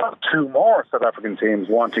 that are 2 more South African teams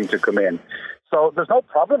wanting to come in. So there's no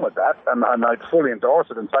problem with that, and I'd fully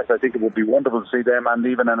endorse it. In fact, I think it would be wonderful to see them and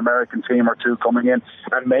even an American team or 2 coming in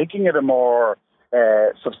and making it a more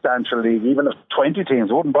substantial league. Even if 20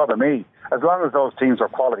 teams, wouldn't bother me, as long as those teams are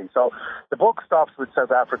quality. So the buck stops with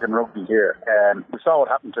South African rugby here. We saw what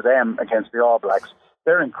happened to them against the All Blacks.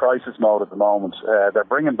 They're in crisis mode at the moment. They're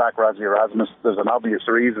bringing back Rassie Erasmus. There's an obvious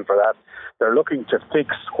reason for that. They're looking to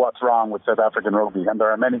fix what's wrong with South African rugby, and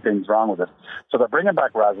there are many things wrong with it. So they're bringing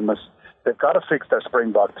back Erasmus. They've got to fix their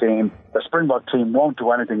Springbok team. Their Springbok team won't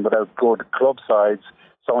do anything without good club sides.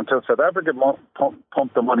 So until South Africa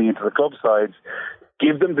pump the money into the club sides,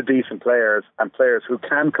 give them the decent players and players who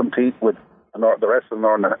can compete with the rest of the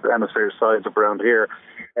Northern Hemisphere sides around here,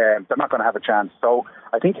 they're not going to have a chance. So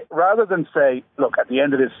I think rather than say, look, at the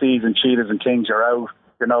end of this season, Cheetahs and Kings, you're out,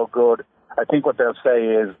 you're no good, I think what they'll say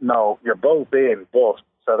is, no, you're both in, but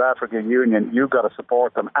South African Union, you've got to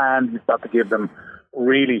support them and you've got to give them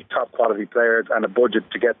really top quality players and a budget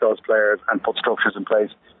to get those players and put structures in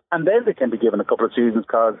place. And then they can be given a couple of seasons,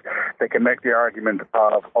 because they can make the argument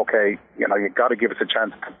of, okay, you've got to give us a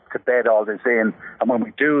chance to bed all this in. And when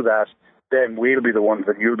we do that, then we'll be the ones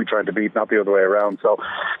that you'll be trying to beat, not the other way around. So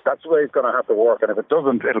that's the way it's going to have to work. And if it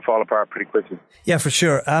doesn't, it'll fall apart pretty quickly. Yeah, for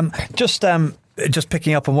sure. Just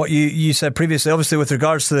picking up on what you said previously, obviously with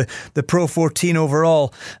regards to the Pro 14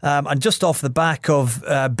 overall, and just off the back of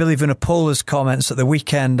Billy Vunipola's comments at the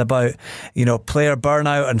weekend about player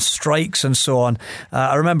burnout and strikes and so on.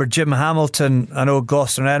 I remember Jim Hamilton, an old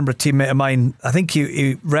Gloucester and Edinburgh teammate of mine. I think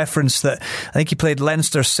he referenced that. I think he played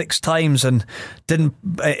Leinster 6 times and didn't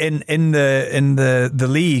in the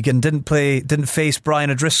league and didn't face Brian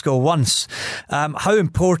O'Driscoll once. How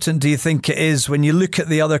important do you think it is when you look at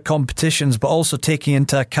the other competitions, but also taking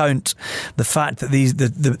into account the fact that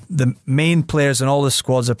the main players in all the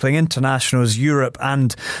squads are playing internationals, Europe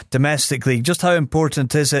and domestic league? Just how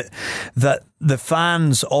important is it that the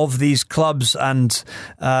fans of these clubs and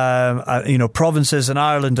provinces in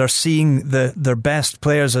Ireland are seeing their best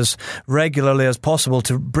players as regularly as possible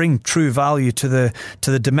to bring true value to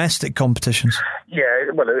the domestic competitions?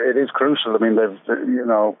 Yeah, well, it is crucial. I mean,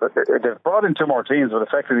 they've brought in 2 more teams, but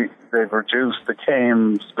effectively they've reduced the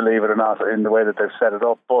games, believe it or not, in the way that they've set it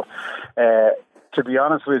up. But to be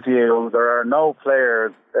honest with you, there are no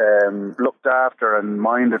players looked after and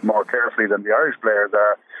minded more carefully than the Irish players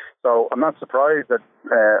are. So I'm not surprised that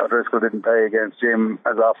O'Driscoll didn't play against Jim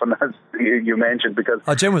as often as you mentioned, because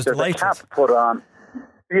Jim was there's delighted. A cap put on.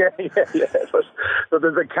 Yeah. So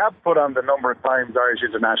there's a cap put on the number of times Irish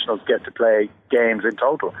internationals get to play games in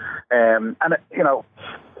total. And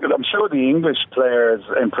I'm sure the English players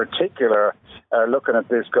in particular are looking at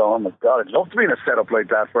this going, oh my God, I'd love to be in a setup like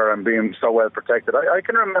that where I'm being so well protected. I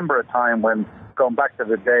can remember a time when, going back to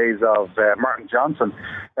the days of Martin Johnson,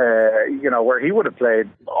 where he would have played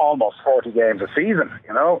almost 40 games a season,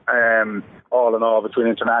 all in all, between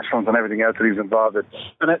internationals and everything else that he's involved in.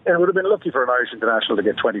 And it would have been lucky for an Irish international to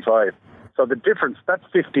get 25. So the difference, that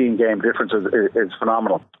 15-game difference is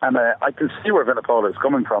phenomenal. And I can see where Vunipola is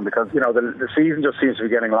coming from, because, the season just seems to be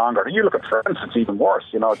getting longer. And you look at France, it's even worse.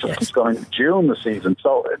 It just keeps going to June the season.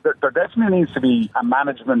 So there definitely needs to be a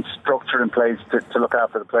management structure in place to look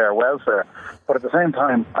after the player welfare. But at the same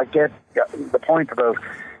time, I get the point about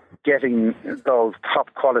getting those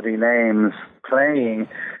top quality names playing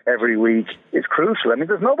every week is crucial. I mean,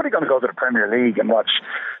 there's nobody going to go to the Premier League and watch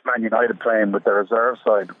Man United playing with their reserve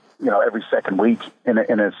side, every second week in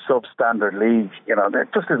a substandard league. That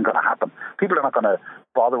just isn't going to happen. People are not going to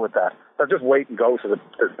bother with that. They'll just wait and go to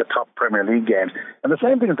the top Premier League games. And the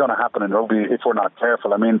same thing is going to happen in rugby if we're not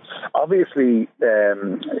careful. I mean, obviously,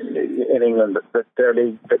 in England, their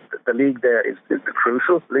league, the league there is the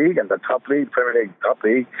crucial league, and the top league, Premier League, top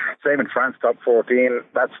league. Same in France, top 14.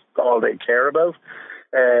 That's all they care about.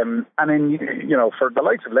 And in, for the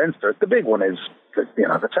likes of Leinster, the big one is,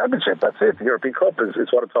 the championship. That's it. The European Cup is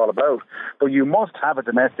what it's all about. But you must have a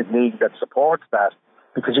domestic league that supports that,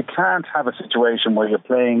 because you can't have a situation where you're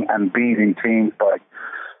playing and beating teams by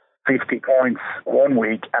 50 points one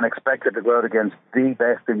week and expect it to go out against the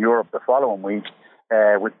best in Europe the following week.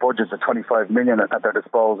 with budgets of 25 million at their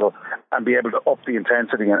disposal and be able to up the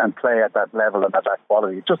intensity and play at that level and at that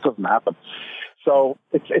quality. It just doesn't happen. So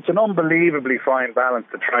it's an unbelievably fine balance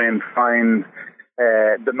to try and find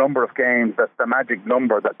the number of games, that's the magic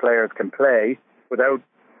number that players can play without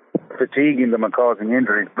fatiguing them and causing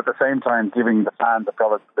injuries, but at the same time giving the fans the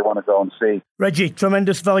product they want to go and see. Reggie,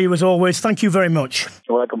 tremendous value as always. Thank you very much.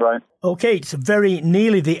 You're welcome, Brian. OK, it's very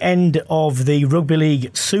nearly the end of the Rugby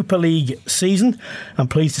League Super League season. I'm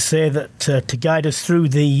pleased to say that to guide us through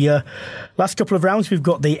the last couple of rounds, we've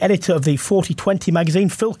got the editor of the 4020 magazine,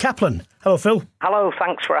 Phil Kaplan. Hello, Phil. Hello,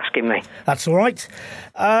 thanks for asking me. That's all right.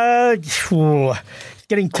 It's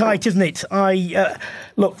getting tight, isn't it?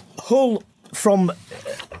 Look, Hull from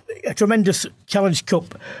a tremendous Challenge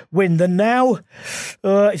Cup win. Then now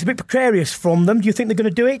it's a bit precarious from them. Do you think they're going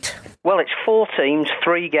to do it? Well, it's 4 teams,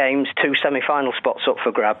 3 games, 2 semi-final spots up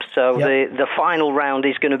for grabs. So the final round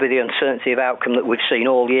is going to be the uncertainty of outcome that we've seen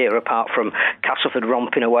all year, apart from Castleford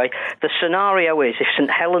romping away. The scenario is if St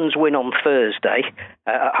Helens win on Thursday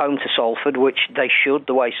at home to Salford, which they should,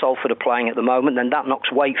 the way Salford are playing at the moment, then that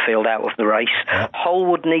knocks Wakefield out of the race. Hull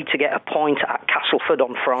would need to get a point at Castleford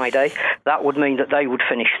on Friday. That would mean that they would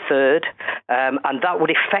finish 3rd, and that would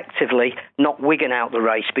effectively knock Wigan out the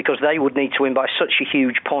race because they would need to win by such a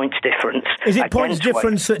huge points difference. Is it points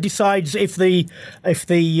difference that decides if the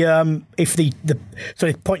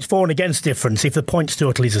points for and against difference, if the points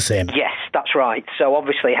total is the same? Yes, that's right. So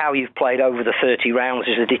obviously how you've played over the 30 rounds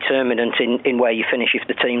is a determinant in where you finish if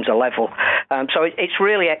the teams are level. So it's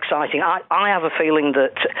really exciting. I have a feeling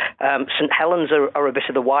that St Helens are a bit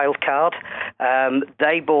of the wild card.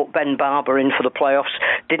 They brought Ben Barber in for the playoffs,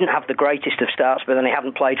 didn't have the greatest of starts, but then he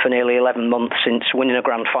hadn't played for nearly 11 months since winning a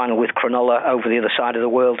grand final with Cronulla over the other side of the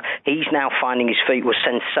world. He's now finding his feet, was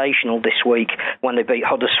sensational this week when they beat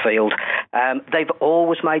Huddersfield. They've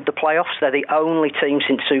always made the playoffs. They're the only team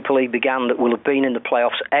since Super League began that will have been in the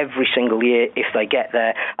playoffs every single year if they get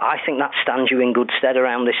there. I think that stands you in good stead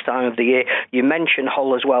around this time of the year. You mentioned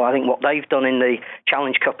Hull as well. I think what they've done in the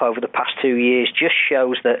Challenge Cup over the past 2 years just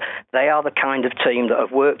shows that they are the kind of team that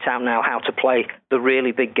have worked out now how to play the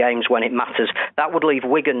really big games when it matters. That would leave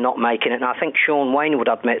Wigan not making it, and I think Sean Wayne would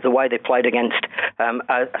admit the way they played against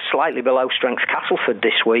a slightly below strength Castleford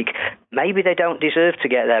this week, maybe they don't deserve to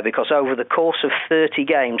get there because over the course of 30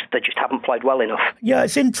 games they just haven't played well enough. Yeah,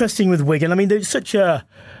 it's interesting with Wigan. I mean, there's such a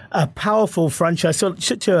powerful franchise,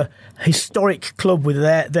 such a historic club with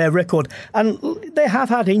their record, and they have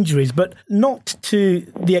had injuries, but not to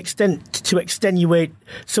the extent to extenuate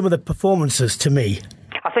some of the performances to me.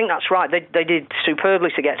 I think that's right. They did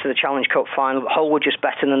superbly to get to the Challenge Cup final. Hull were just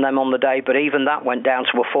better than them on the day, but even that went down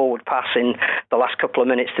to a forward pass in the last couple of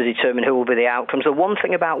minutes to determine who will be the outcomes. The one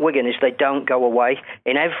thing about Wigan is they don't go away.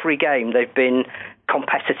 In every game they've been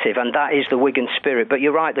competitive, and that is the Wigan spirit. But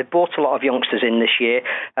you're right, they've brought a lot of youngsters in this year.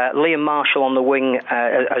 Liam Marshall on the wing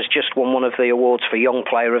has just won one of the awards for Young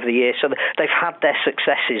Player of the Year, so they've had their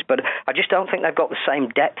successes, but I just don't think they've got the same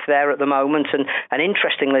depth there at the moment, and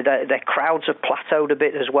interestingly their crowds have plateaued a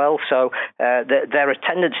bit as well, so their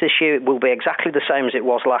attendance this year will be exactly the same as it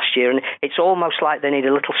was last year, and it's almost like they need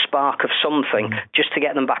a little spark of something just to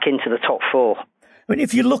get them back into the top 4. I mean,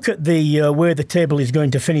 if you look at the where the table is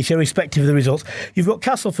going to finish, irrespective of the results, you've got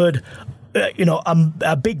Castleford,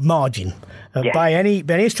 a big margin by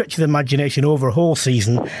any stretch of the imagination over a whole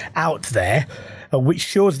season out there, which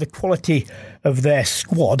shows the quality of their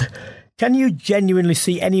squad. Can you genuinely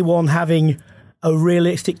see anyone having a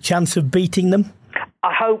realistic chance of beating them?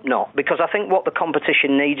 I hope not, because I think what the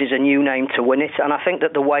competition needs is a new name to win it, and I think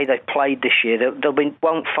that the way they've played this year,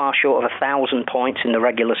 won't far short of 1,000 points in the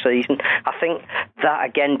regular season. I think that,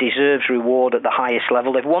 again, deserves reward at the highest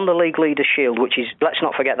level. They've won the League Leaders' Shield, which is, let's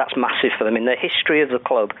not forget, that's massive for them. In the history of the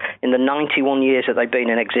club, in the 91 years that they've been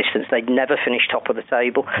in existence, they've never finished top of the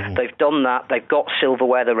table. They've done that. They've got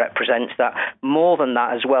silverware that represents that. More than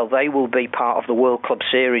that as well, they will be part of the World Club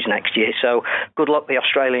Series next year, so good luck the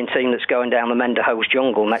Australian team that's going down the Menderhose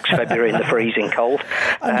jungle next February in the freezing cold.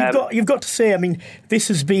 And you've got to say, I mean,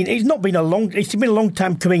 it's been a long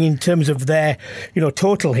time coming in terms of their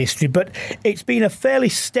total history, but it's been a fairly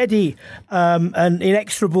steady and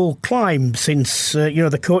inexorable climb since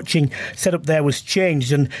the coaching setup there was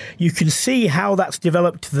changed, and you can see how that's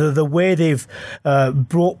developed, the way they've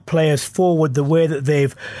brought players forward, the way that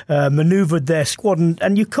they've manoeuvred their squad,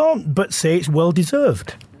 and you can't but say it's well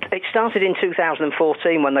deserved. It started in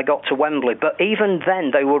 2014 when they got to Wembley, but even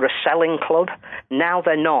then they were a selling club. Now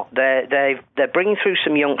they're not. They're bringing through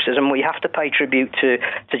some youngsters, and we have to pay tribute to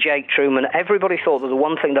Jake Trueman. Everybody thought that the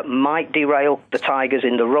one thing that might derail the Tigers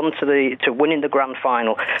in the run to winning the grand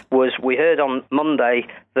final was, we heard on Monday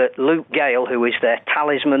that Luke Gale, who is their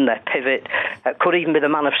talisman, their pivot, could even be the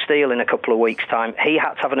man of steel in a couple of weeks' time. He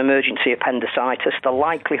had to have an emergency appendicitis. The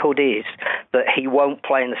likelihood is that he won't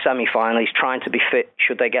play in the semi-final. He's trying to be fit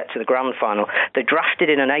should they get to the grand final. They drafted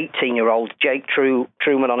in an 18-year-old, Jake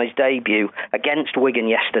Trueman, on his debut against Wigan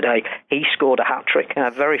yesterday. He scored a hat-trick.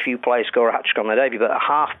 Very few players score a hat-trick on their debut, but a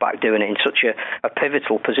half-back doing it in such a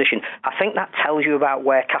pivotal position. I think that tells you about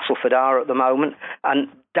where Castleford are at the moment. And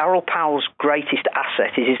Daryl Powell's greatest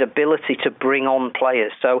asset is his ability to bring on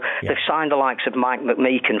players. So they've signed the likes of Mike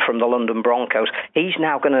McMeekan from the London Broncos. He's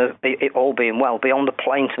now going to, all being well, be on the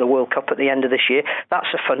plane to the World Cup at the end of this year. That's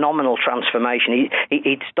a phenomenal transformation.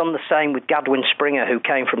 He's done the same with Gadwin Springer, who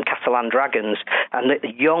came from Catalan Dragons, and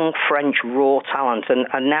the young French raw talent.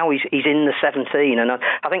 And now he's in the 17. And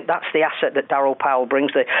I think that's the asset that Daryl Powell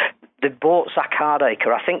brings. They bought Zach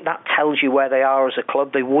Hardacre. I think that tells you where they are as a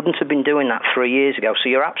club. They wouldn't have been doing that 3 years ago. So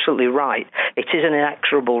you're absolutely right. It is an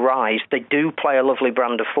inexorable rise. They do play a lovely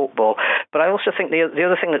brand of football. But I also think the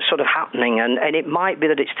other thing that's sort of happening, and it might be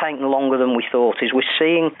that it's taken longer than we thought, is we're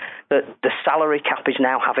seeing that the salary cap is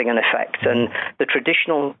now having an effect. And the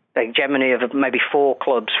traditional hegemony of maybe 4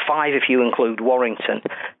 clubs, 5 if you include Warrington,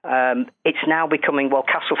 it's now becoming, well,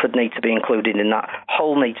 Castleford need to be included in that.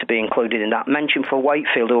 Hull need to be included in that. Mention for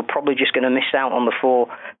Wakefield, who are probably just going to miss out on the 4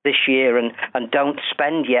 this year and don't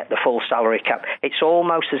spend yet the full salary cap. It's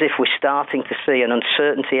almost as if we're starting to see an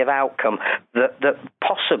uncertainty of outcome that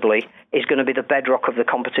possibly is going to be the bedrock of the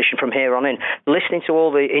competition from here on in. Listening to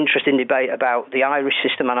all the interesting debate about the Irish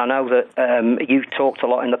system, and I know that you've talked a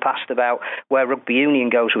lot in the past about where rugby union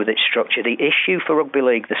goes with its structure. The issue for rugby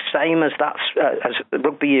league, the same as as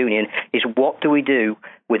rugby union, is what do we do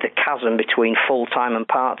with the chasm between full-time and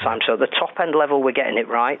part-time. So at the top-end level, we're getting it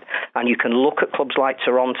right, and you can look at clubs like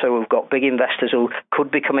Toronto who've got big investors who could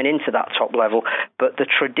be coming into that top level, but the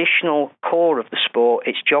traditional core of the sport,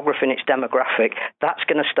 its geography and its demographic, that's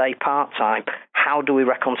going to stay part-time. How do we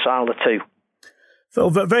reconcile the two? So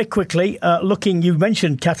very quickly, you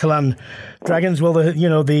mentioned Catalan Dragons. Well,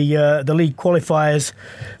 the league qualifiers,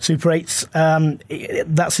 Super 8s,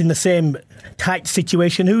 that's in the same tight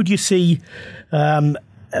situation. Who do you see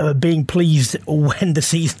being pleased when the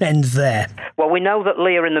season ends there? Well, we know that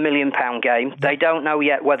Leigh are in the £1 million game. They don't know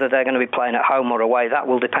yet whether they're going to be playing at home or away. That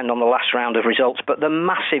will depend on the last round of results. But the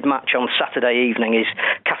massive match on Saturday evening is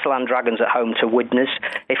Catalan Dragons at home to Widnes.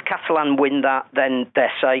 If Catalan win that, then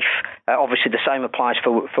they're safe. Obviously, the same applies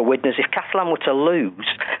for Widnes. If Catalan were to lose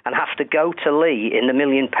and have to go to Leigh in the £1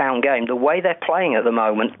 million game, the way they're playing at the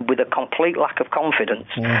moment, with a complete lack of confidence,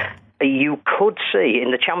 you could see in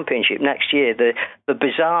the Championship next year the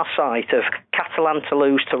bizarre sight of Catalan,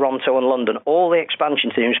 Toulouse, Toronto and London, all the expansion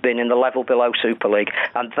teams being in the level below Super League,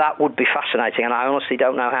 and that would be fascinating, and I honestly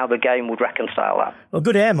don't know how the game would reconcile that. Well,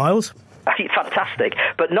 good air, Miles. Fantastic,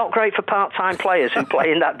 but not great for part-time players who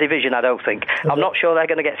play in that division, I don't think. I'm not sure they're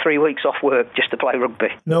going to get 3 weeks off work just to play rugby.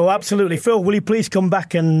 No, absolutely. Phil, will you please come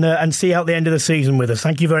back and see out the end of the season with us?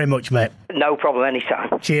 Thank you very much, mate. No problem,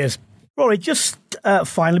 anytime. Cheers. Rory, just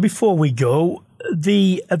finally, before we go,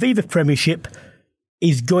 the Aviva Premiership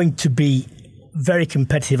is going to be very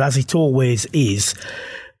competitive, as it always is.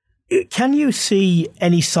 Can you see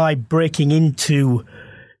any side breaking into,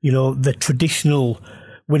 the traditional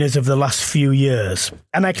winners of the last few years?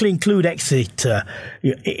 And I can include Exeter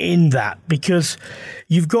in that, because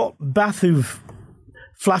you've got Bath, who've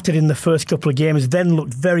flattered in the first couple of games, then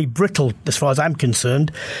looked very brittle as far as I'm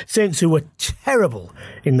concerned. Saints, who were terrible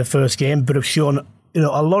in the first game, but have shown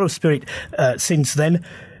a lot of spirit since then.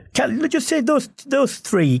 Let's just say those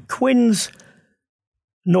 3, Quins,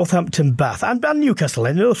 Northampton, Bath, and Newcastle,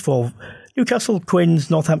 and those 4, Newcastle,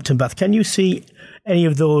 Quins, Northampton, Bath. Can you see any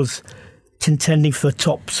of those contending for the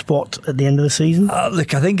top spot at the end of the season?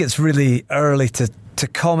 Look, I think it's really early to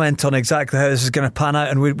comment on exactly how this is going to pan out,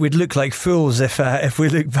 and we'd look like fools if we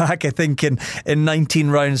look back, I think, in 19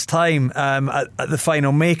 rounds' time at the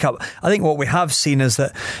final makeup. I think what we have seen is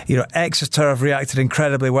that Exeter have reacted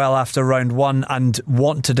incredibly well after round 1 and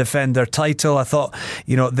want to defend their title. I thought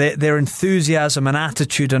their enthusiasm and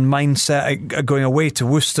attitude and mindset going away to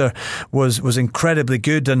Worcester was incredibly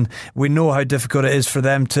good, and we know how difficult it is for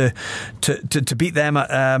them to beat them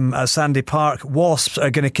at Sandy Park. Wasps are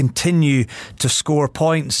going to continue to score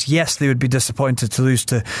points. Yes, they would be disappointed to lose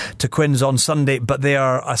to Quins on Sunday, but they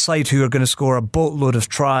are a side who are going to score a boatload of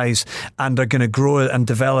tries and are going to grow and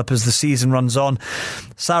develop as the season runs on.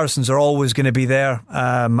 Saracens are always going to be there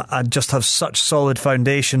and just have such solid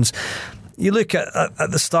foundations. You look at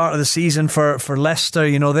the start of the season for Leicester,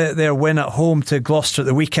 you know, their win at home to Gloucester at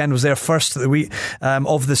the weekend was their first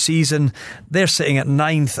of the season. They're sitting at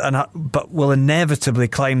 9th, but will inevitably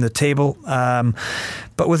climb the table.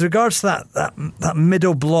 But with regards to that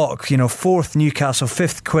middle block, you know, 4th Newcastle,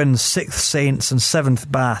 5th Quins, 6th Saints and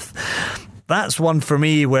 7th Bath, that's one for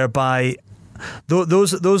me whereby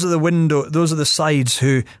those are the sides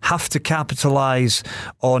who have to capitalise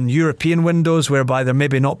on European windows whereby they're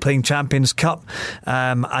maybe not playing Champions Cup,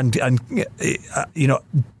 and you know,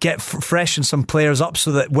 freshen some players up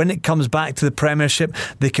so that when it comes back to the Premiership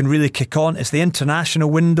they can really kick on. It's the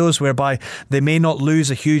international windows whereby they may not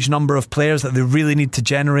lose a huge number of players that they really need to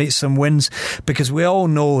generate some wins, because we all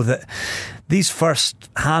know that these first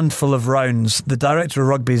handful of rounds, the director of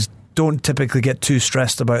rugby's don't typically get too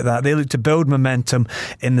stressed about that. They look to build momentum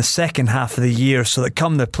in the second half of the year so that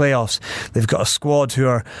come the playoffs they've got a squad who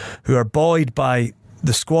are buoyed by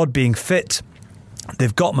the squad being fit.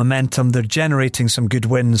 They've got momentum, they're generating some good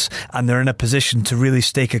wins, and they're in a position to really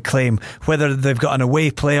stake a claim. Whether they've got an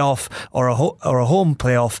away playoff or a home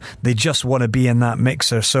playoff, they just want to be in that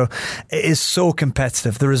mixer. So it is so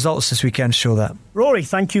competitive. The results this weekend show that. Rory,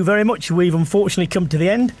 thank you very much. We've unfortunately come to the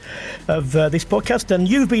end of this podcast, and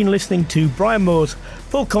you've been listening to Brian Moore's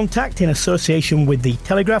Full Contact in association with The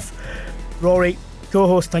Telegraph. Rory,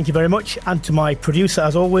 co-host, thank you very much. And to my producer,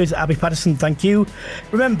 as always, Abby Patterson, thank you.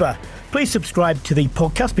 Remember, please subscribe to the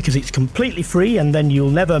podcast because it's completely free and then you'll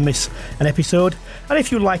never miss an episode. And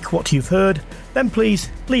if you like what you've heard, then please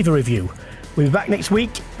leave a review. We'll be back next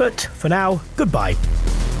week, but for now, goodbye.